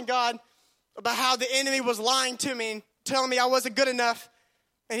was telling God about how the enemy was lying to me and telling me I wasn't good enough.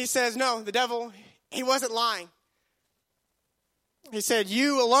 And he says, no, the devil, he wasn't lying. He said,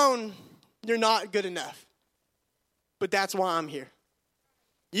 you alone, you're not good enough. But that's why I'm here.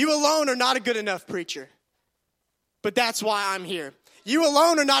 You alone are not a good enough preacher. But that's why I'm here. You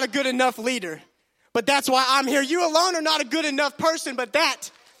alone are not a good enough leader. But that's why I'm here. You alone are not a good enough person. But that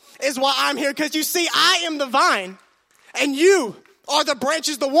is why I'm here. Because you see, I am the vine. And you are the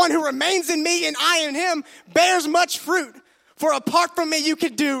branches. The one who remains in me and I in him bears much fruit. For apart from me, you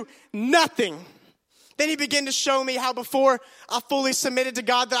could do nothing. Then he began to show me how before I fully submitted to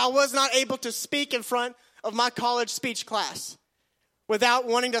God that I was not able to speak in front of my college speech class without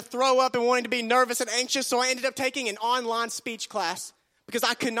wanting to throw up and wanting to be nervous and anxious. So I ended up taking an online speech class because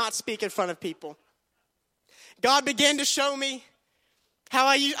I could not speak in front of people. God began to show me how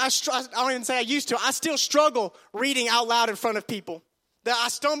I don't even say I used to. I still struggle reading out loud in front of people. That I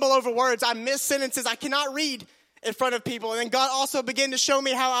stumble over words. I miss sentences. I cannot read in front of people. And then God also began to show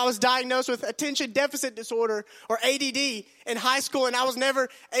me how I was diagnosed with attention deficit disorder or ADD in high school, and I was never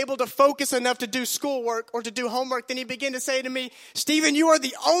able to focus enough to do schoolwork or to do homework. Then he began to say to me, Stephen, you are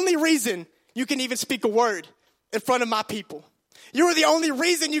the only reason you can even speak a word in front of my people. You are the only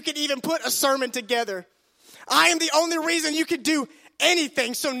reason you can even put a sermon together. I am the only reason you can do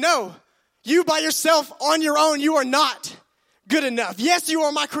anything. So no, you by yourself on your own, you are not good enough. Yes, you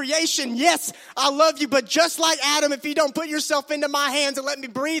are my creation. Yes, I love you. But just like Adam, if you don't put yourself into my hands and let me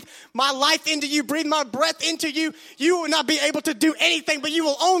breathe my life into you, breathe my breath into you, you will not be able to do anything, but you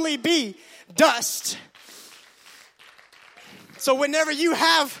will only be dust. So whenever you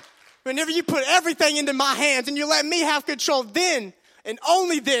put everything into my hands and you let me have control, then and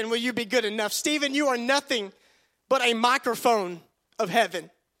only then will you be good enough. Stephen, you are nothing but a microphone of heaven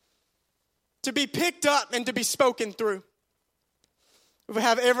to be picked up and to be spoken through. We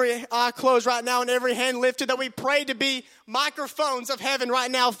have every eye closed right now and every hand lifted, that we pray to be microphones of heaven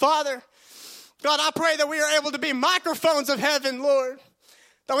right now. Father, God, I pray that we are able to be microphones of heaven, Lord.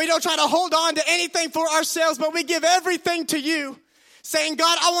 That we don't try to hold on to anything for ourselves, but we give everything to you. Saying,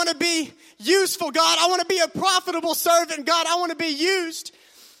 God, I want to be useful. God, I want to be a profitable servant. God, I want to be used.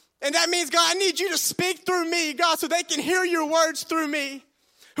 And that means, God, I need you to speak through me, God, so they can hear your words through me.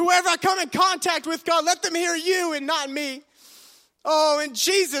 Whoever I come in contact with, God, let them hear you and not me. Oh, in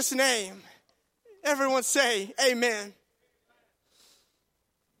Jesus' name, everyone say amen.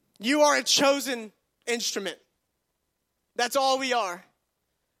 You are a chosen instrument. That's all we are.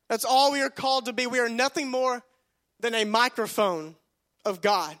 That's all we are called to be. We are nothing more than a microphone of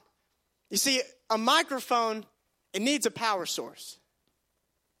God. You see, a microphone, it needs a power source.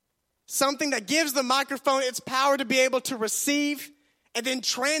 Something that gives the microphone its power to be able to receive and then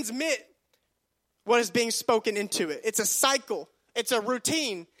transmit what is being spoken into it. It's a cycle. It's a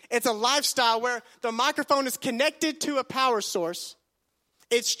routine. It's a lifestyle where the microphone is connected to a power source.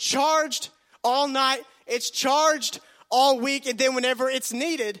 It's charged all night. It's charged all week. And then whenever it's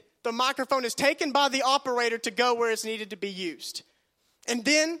needed, the microphone is taken by the operator to go where it's needed to be used. And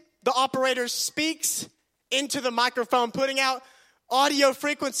then the operator speaks into the microphone, putting out audio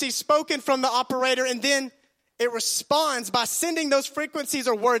frequencies spoken from the operator, and then it responds by sending those frequencies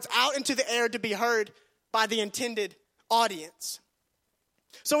or words out into the air to be heard by the intended audience.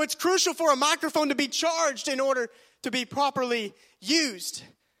 So it's crucial for a microphone to be charged in order to be properly used.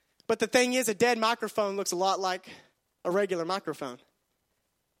 But the thing is, a dead microphone looks a lot like a regular microphone.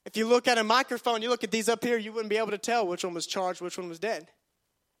 If you look at a microphone, you look at these up here, you wouldn't be able to tell which one was charged, which one was dead.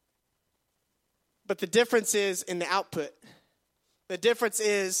 But the difference is in the output. The difference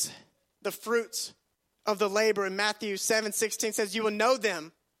is the fruits of the labor. In Matthew 7:16 says, you will know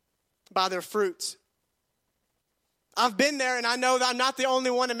them by their fruits. I've been there, and I know that I'm not the only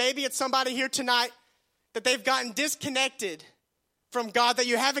one, and maybe it's somebody here tonight that they've gotten disconnected from God, that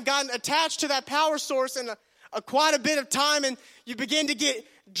you haven't gotten attached to that power source in quite a bit of time, and you begin to get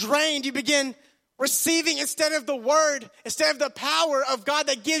drained. You begin receiving instead of the word, instead of the power of God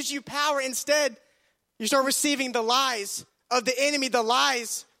that gives you power. Instead, you start receiving the lies of the enemy, the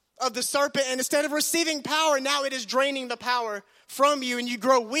lies of the serpent, and instead of receiving power, now it is draining the power from you, and you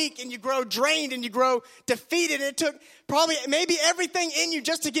grow weak, and you grow drained, and you grow defeated. It took probably maybe everything in you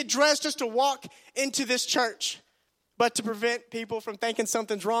just to get dressed, just to walk into this church. But to prevent people from thinking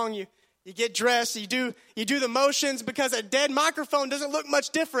something's wrong, you get dressed, you do the motions, because a dead microphone doesn't look much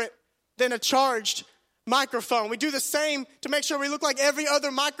different than a charged microphone. We do the same to make sure we look like every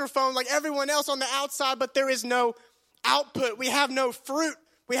other microphone, like everyone else on the outside, but there is no output. We have no fruit.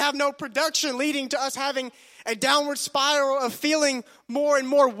 We have no production, leading to us having a downward spiral of feeling more and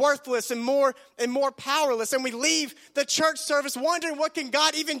more worthless and more powerless. And we leave the church service wondering, what can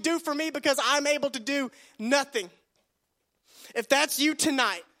God even do for me, because I'm able to do nothing. If that's you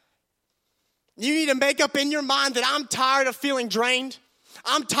tonight, you need to make up in your mind that I'm tired of feeling drained.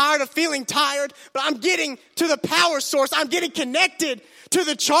 I'm tired of feeling tired, but I'm getting to the power source. I'm getting connected to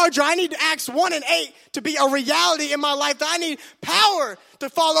the charger. I need Acts 1:8 to be a reality in my life. That I need power to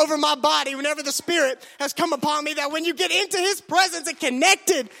fall over my body whenever the Spirit has come upon me. That when you get into His presence and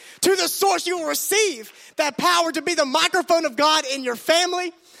connected to the source, you will receive that power to be the microphone of God in your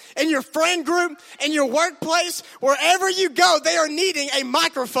family, in your friend group, in your workplace. Wherever you go, they are needing a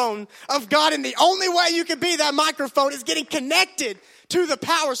microphone of God. And the only way you can be that microphone is getting connected to the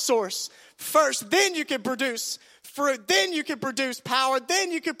power source first. Then you can produce fruit. Then you can produce power.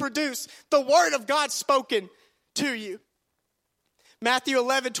 Then you can produce the word of God spoken to you. Matthew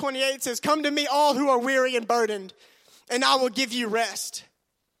 11:28 says, come to me all who are weary and burdened, and I will give you rest.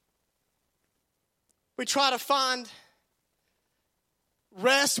 We try to find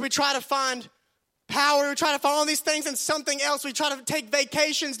rest. We try to find power. We try to find all these things and something else. We try to take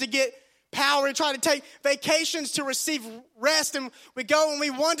vacations to get power. We try to take vacations to receive rest. And we go and we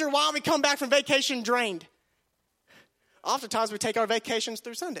wonder why we come back from vacation drained. Oftentimes we take our vacations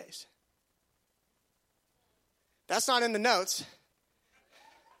through Sundays. That's not in the notes,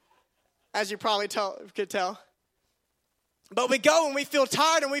 as you probably could tell. But we go and we feel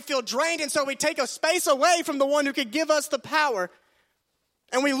tired and we feel drained, and so we take a space away from the one who could give us the power,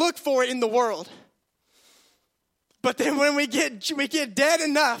 and we look for it in the world. But then when we get dead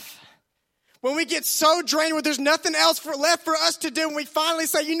enough, when we get so drained where there's nothing else left for us to do, and we finally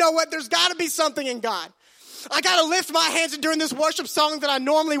say, you know what, there's got to be something in God. I got to lift my hands during this worship song that I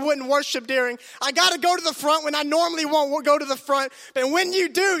normally wouldn't worship during. I got to go to the front when I normally won't go to the front. And when you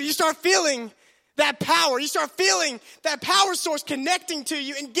do, you start feeling that power. You start feeling that power source connecting to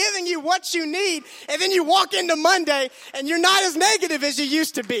you and giving you what you need. And then you walk into Monday and you're not as negative as you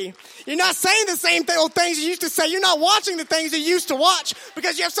used to be. You're not saying the same old things you used to say. You're not watching the things you used to watch,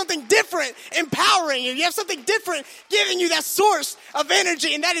 because you have something different empowering you. You have something different giving you that source of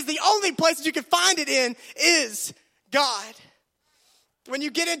energy. And that is the only place that you can find it in is God. When you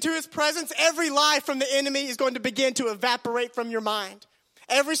get into His presence, every lie from the enemy is going to begin to evaporate from your mind.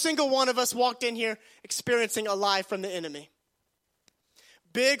 Every single one of us walked in here experiencing a lie from the enemy.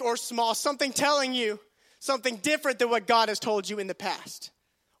 Big or small, something telling you something different than what God has told you in the past.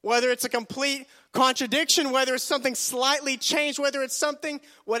 Whether it's a complete contradiction, whether it's something slightly changed, whether it's something,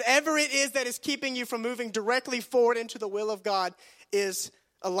 whatever it is that is keeping you from moving directly forward into the will of God is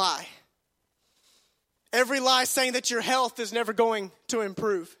a lie. Every lie saying that your health is never going to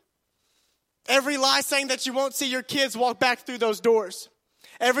improve. Every lie saying that you won't see your kids walk back through those doors.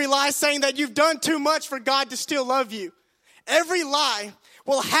 Every lie saying that you've done too much for God to still love you. Every lie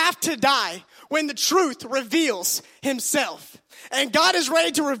will have to die when the truth reveals himself. And God is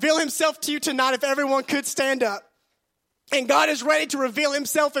ready to reveal himself to you tonight if everyone could stand up. And God is ready to reveal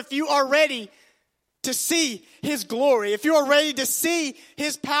himself if you are ready to see his glory. If you are ready to see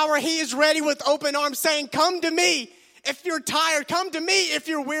his power, he is ready with open arms saying, come to me if you're tired. Come to me if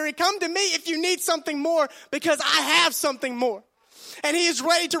you're weary. Come to me if you need something more, because I have something more. And he is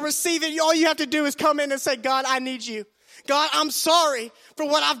ready to receive it. All you have to do is come in and say, God, I need you. God, I'm sorry for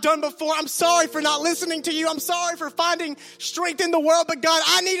what I've done before. I'm sorry for not listening to you. I'm sorry for finding strength in the world. But God,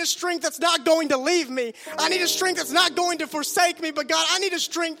 I need a strength that's not going to leave me. I need a strength that's not going to forsake me. But God, I need a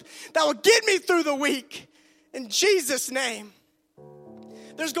strength that will get me through the week. In Jesus' name.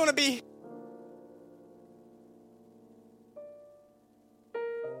 There's going to be...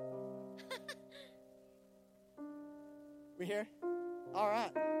 We here? All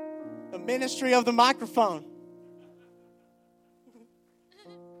right. The ministry of the microphone.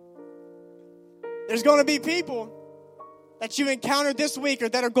 There's going to be people that you encountered this week or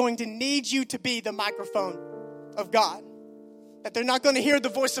that are going to need you to be the microphone of God. That they're not going to hear the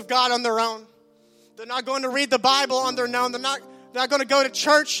voice of God on their own. They're not going to read the Bible on their own. They're not going to go to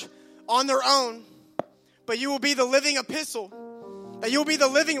church on their own. But you will be the living epistle. That you will be the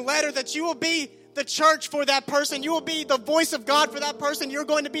living letter. That you will be the church for that person. You will be the voice of God for that person. You're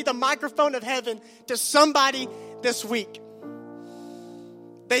going to be the microphone of heaven to somebody this week.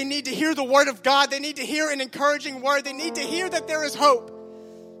 They need to hear the word of God. They need to hear an encouraging word. They need to hear that there is hope.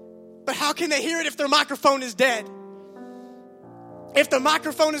 But how can they hear it if their microphone is dead? If the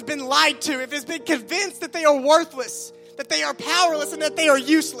microphone has been lied to, if it's been convinced that they are worthless, that they are powerless, and that they are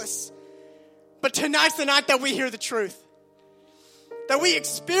useless. But tonight's the night that we hear the truth. That we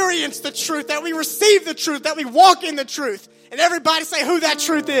experience the truth, that we receive the truth, that we walk in the truth. And everybody say who that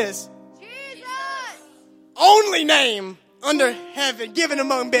truth is. Jesus! Only name under heaven, given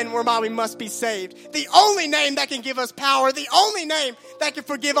among men whereby we must be saved. The only name that can give us power. The only name that can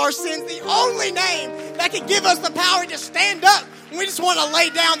forgive our sins. The only name that can give us the power to stand up when we just want to lay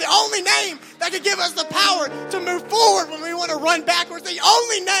down. The only name that can give us the power to move forward when we want to run backwards. The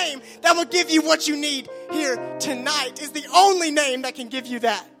only name that will give you what you need here tonight is the only name that can give you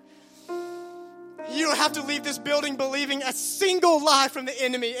that. You don't have to leave this building believing a single lie from the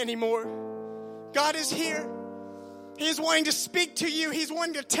enemy anymore. God is here. He is wanting to speak to you. He's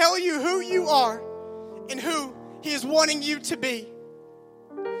wanting to tell you who you are and who he is wanting you to be.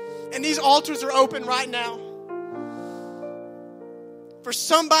 And these altars are open right now. For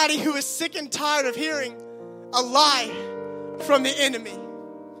somebody who is sick and tired of hearing a lie from the enemy.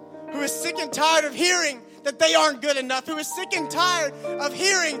 Who is sick and tired of hearing that they aren't good enough. Who is sick and tired of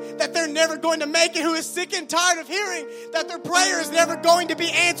hearing that they're never going to make it. Who is sick and tired of hearing that their prayer is never going to be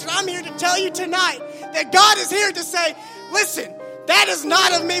answered. I'm here to tell you tonight that God is here to say, listen, that is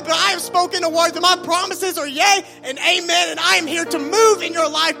not of me, but I have spoken a word that my promises are yea and amen, and I am here to move in your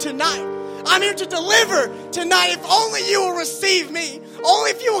life tonight. I'm here to deliver tonight. If only you will receive me,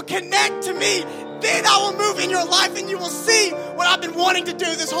 only if you will connect to me, then I will move in your life and you will see what I've been wanting to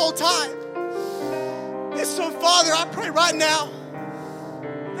do this whole time. And so, Father, I pray right now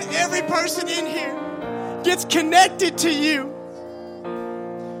that every person in here gets connected to you.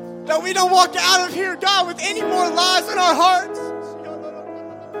 That we don't walk out of here, God, with any more lies in our hearts.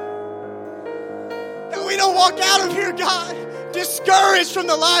 That we don't walk out of here, God, discouraged from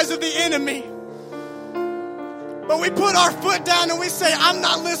the lies of the enemy. But we put our foot down and we say, I'm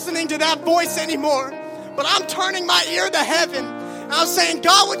not listening to that voice anymore. But I'm turning my ear to heaven. And I'm saying,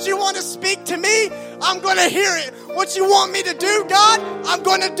 God, what you want to speak to me, I'm going to hear it. What you want me to do, God, I'm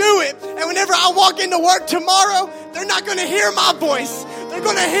going to do it. And whenever I walk into work tomorrow, they're not going to hear my voice. They're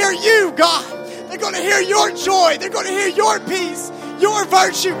going to hear you, God. They're going to hear your joy. They're going to hear your peace, your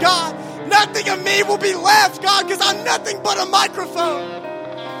virtue, God. Nothing of me will be left, God, because I'm nothing but a microphone.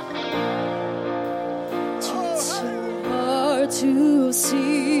 To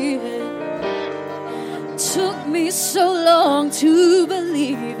see it took me so long to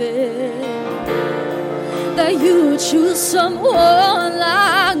believe it, that you would choose someone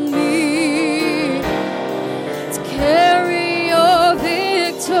like me to carry your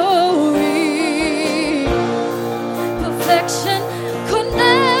victory. Perfection could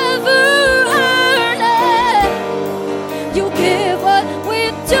never earn it. You give what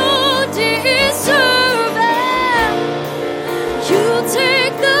we don't deserve.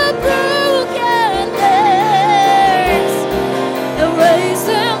 Take the broken things and raise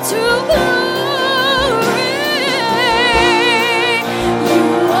them to glory. You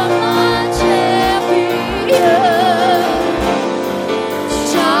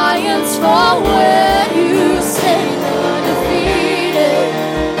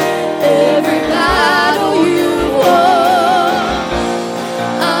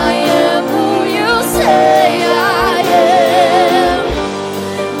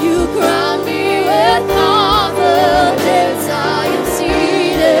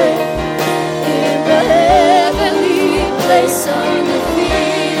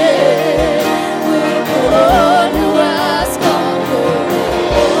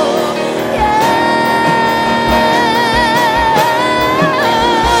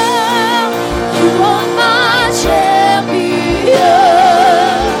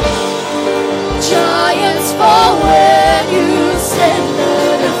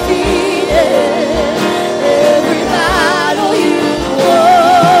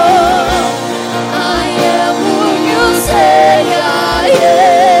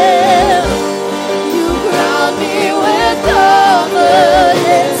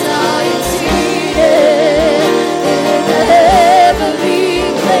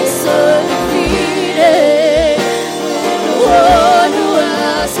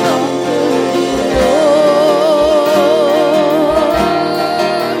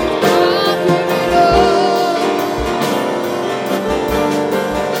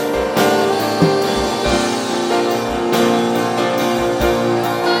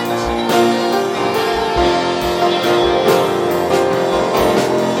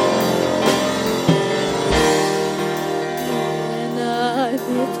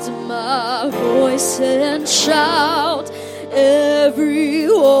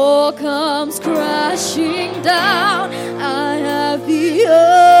world comes crashing down, I have the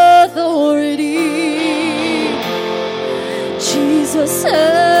authority Jesus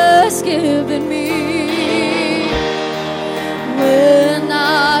has given me. When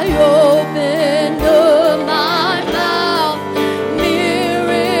I open up my mouth,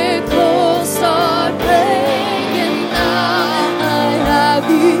 miracles start breaking out. I have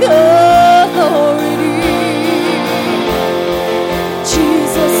the authority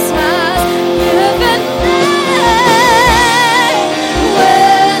Jesus has given me.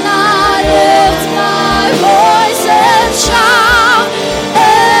 When I lift my voice and shout,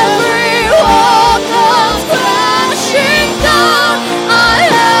 every wall comes crashing down. I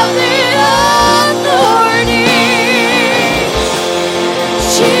have the authority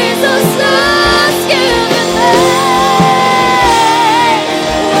Jesus has given me.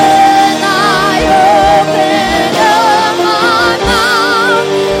 When I open up my mouth,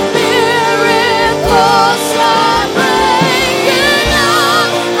 miracles start breaking out.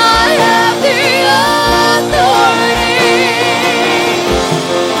 I have the authority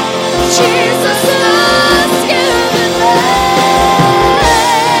Jesus has given me.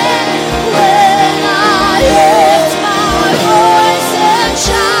 When I lift my voice and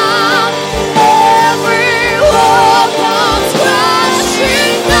shout, every wall comes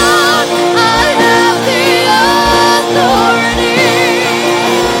crashing down. I have the authority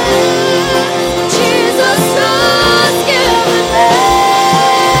Jesus has given me.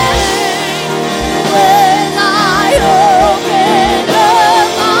 When I open up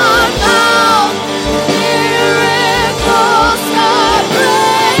my mouth, miracles start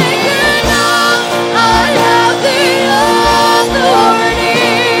breaking out. I have the authority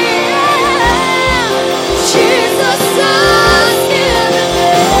Jesus has given me.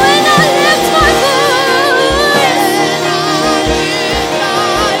 When I lift my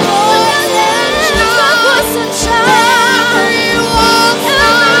voice and shout, every wall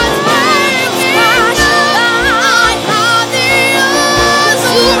comes crashing down. I have the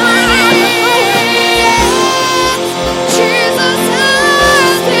authority Jesus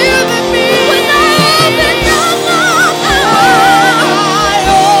has given me. When I open up my mouth,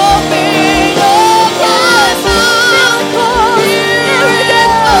 miracles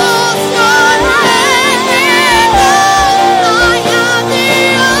start breaking out. I have the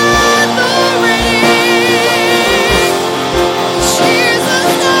authority Jesus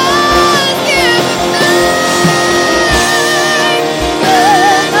has given me.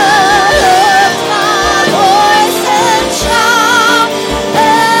 When I lift my voice and shout,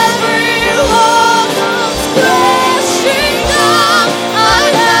 every wall comes crashing down. I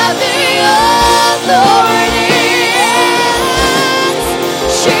have the authority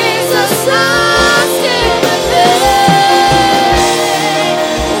Jesus has given me.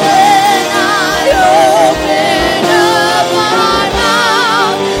 When I open up my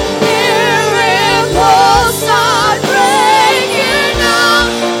mouth, miracles start breaking out.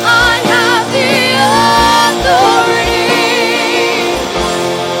 I have the authority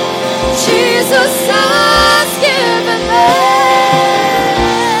Jesus has given me.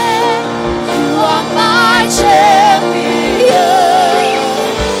 You are my champion.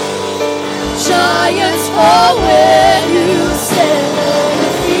 Giants fall when you stand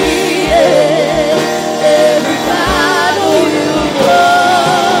undefeated. Every battle you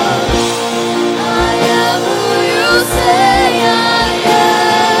won. I am who you say I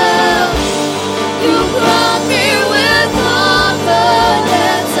am. You crown me with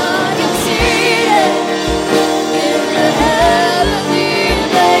confidence. I can see it.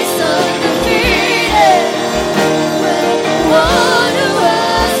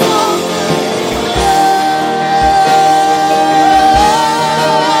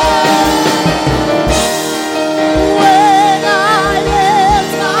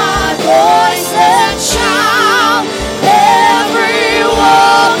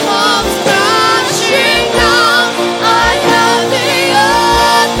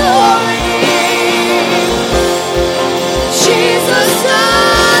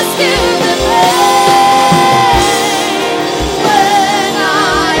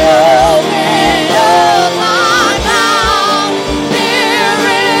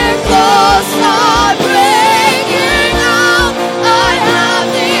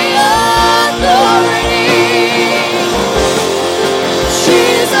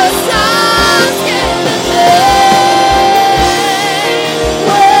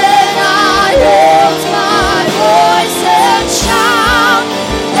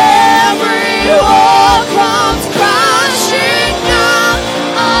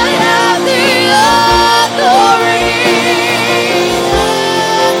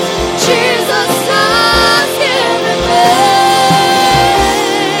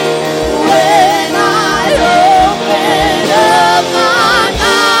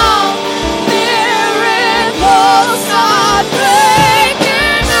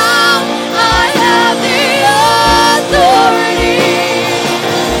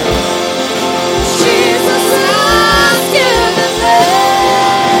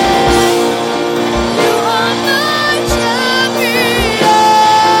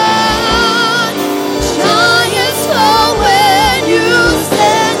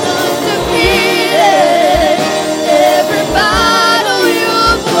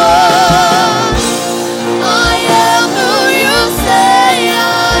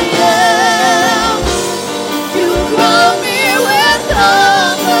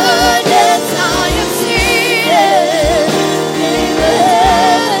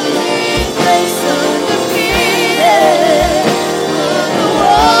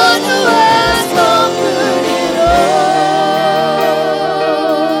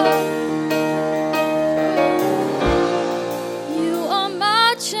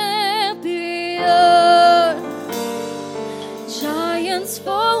 Giants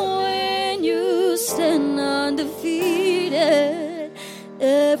fall when you stand undefeated.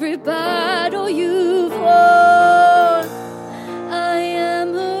 Every battle you've won. I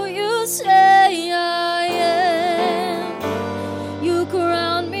am who you say I am. You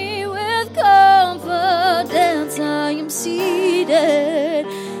crown me with confidence. I am seated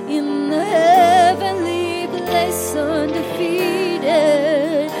in the heavenly place,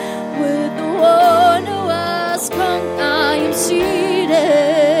 undefeated. With the one who has come, I am seated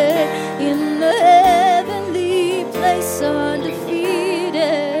in the heavenly place, undefeated.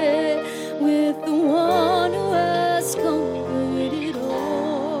 With the one who has conquered it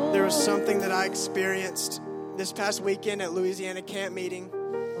all. There was something that I experienced this past weekend at Louisiana camp meeting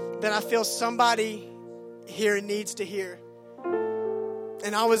that I feel somebody here needs to hear.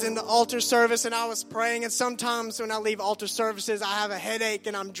 And I was in the altar service and I was praying, and sometimes when I leave altar services I have a headache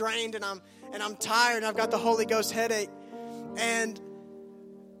and I'm drained and I'm tired and I've got the Holy Ghost headache. And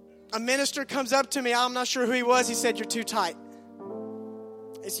a minister comes up to me, I'm not sure who he was, he said, "You're too tight."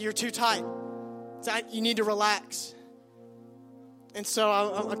 I said, "You're too tight. You need to relax." And so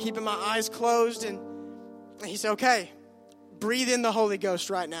I'm keeping my eyes closed, and he said, "Okay, breathe in the Holy Ghost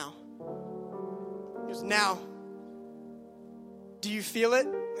right now." He goes, "Now, do you feel it?"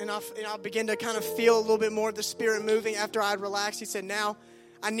 And I'll begin to kind of feel a little bit more of the Spirit moving after I'd relaxed. He said, "Now,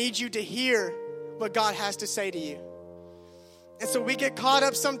 I need you to hear what God has to say to you." And so we get caught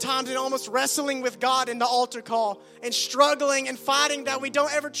up sometimes in almost wrestling with God in the altar call and struggling and fighting that we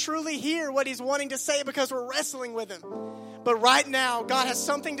don't ever truly hear what He's wanting to say because we're wrestling with Him. But right now, God has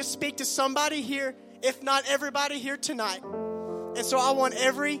something to speak to somebody here, if not everybody here tonight. And so I want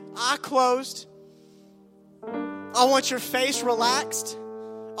every eye closed. I want your face relaxed.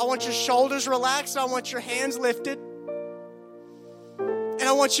 I want your shoulders relaxed. I want your hands lifted. And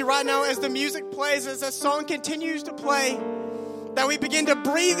I want you right now, as the music plays, as that song continues to play, that we begin to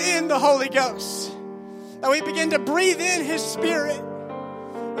breathe in the Holy Ghost. That we begin to breathe in His Spirit.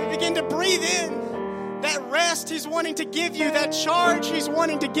 We begin to breathe in that rest He's wanting to give you, that charge He's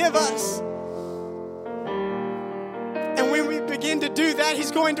wanting to give us. And when we begin to do that,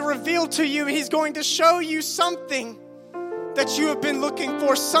 He's going to reveal to you, He's going to show you something that you have been looking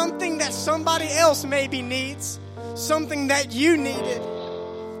for, something that somebody else maybe needs, something that you needed.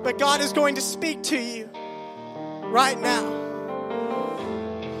 But God is going to speak to you right now.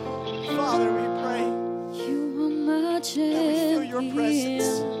 Father, we pray You are my that we feel Your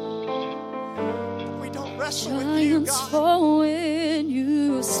presence. champion. We don't wrestle with You, Giants God. fall when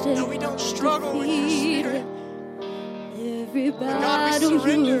you stand That we don't struggle with Your Spirit. Every God, we battle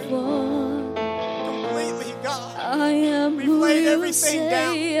surrender. you've won. Completely, God. I am We've who laid you everything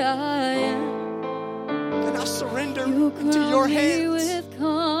say I am. And I surrender You into Your crown me hands with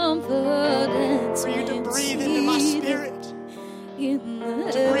confidence. for You to I am breathe into my seated spirit, in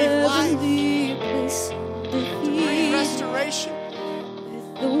the to breathe life, heavenly place, to breathe restoration,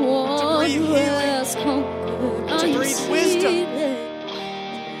 the one breathe who healing, has conquered. I am breathe wisdom. seated in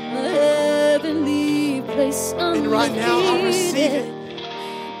the heavenly place, And right now, I'll receive it.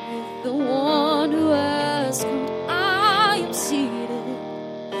 with the one who has come. I am seated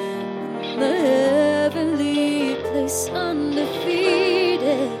in the heavenly place,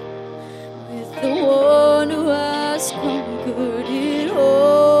 undefeated, with the one who has conquered it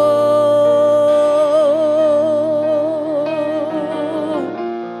all.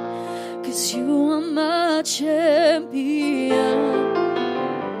 'Cause You are my champion.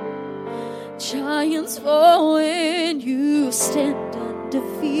 Giants fall when you stand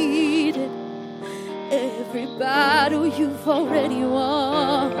undefeated. Every battle you've already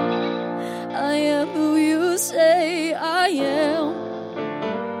won. I am who You say I am.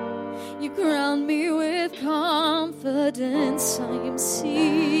 You crown me with confidence. I am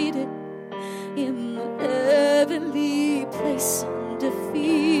seated in the heavenly place,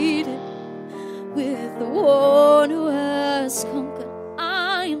 undefeated, with the one who has conquered.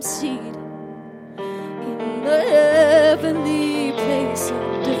 I am seated in the heavenly place,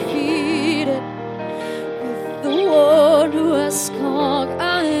 undefeated, with the one who has conquered.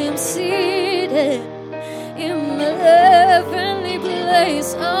 I am seated in the heavenly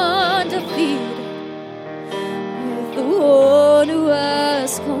place, undefeated, with the one who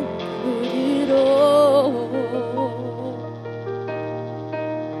has conquered it all.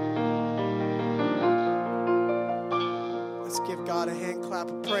 Let's give God a hand clap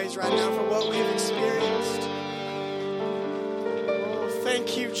of praise right now for what we've experienced. Oh,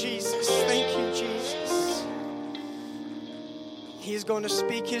 thank You, Jesus. Thank You, Jesus. He's going to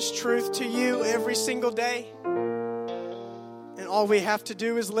speak His truth to you every single day. And all we have to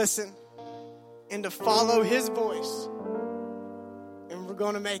do is listen and to follow His voice.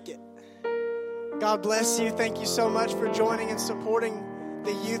 going to make it. God bless you. Thank you so much for joining and supporting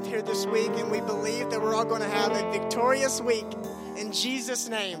the youth here this week. And we believe that we're all going to have a victorious week. In Jesus'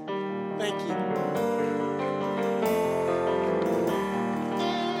 name, thank you.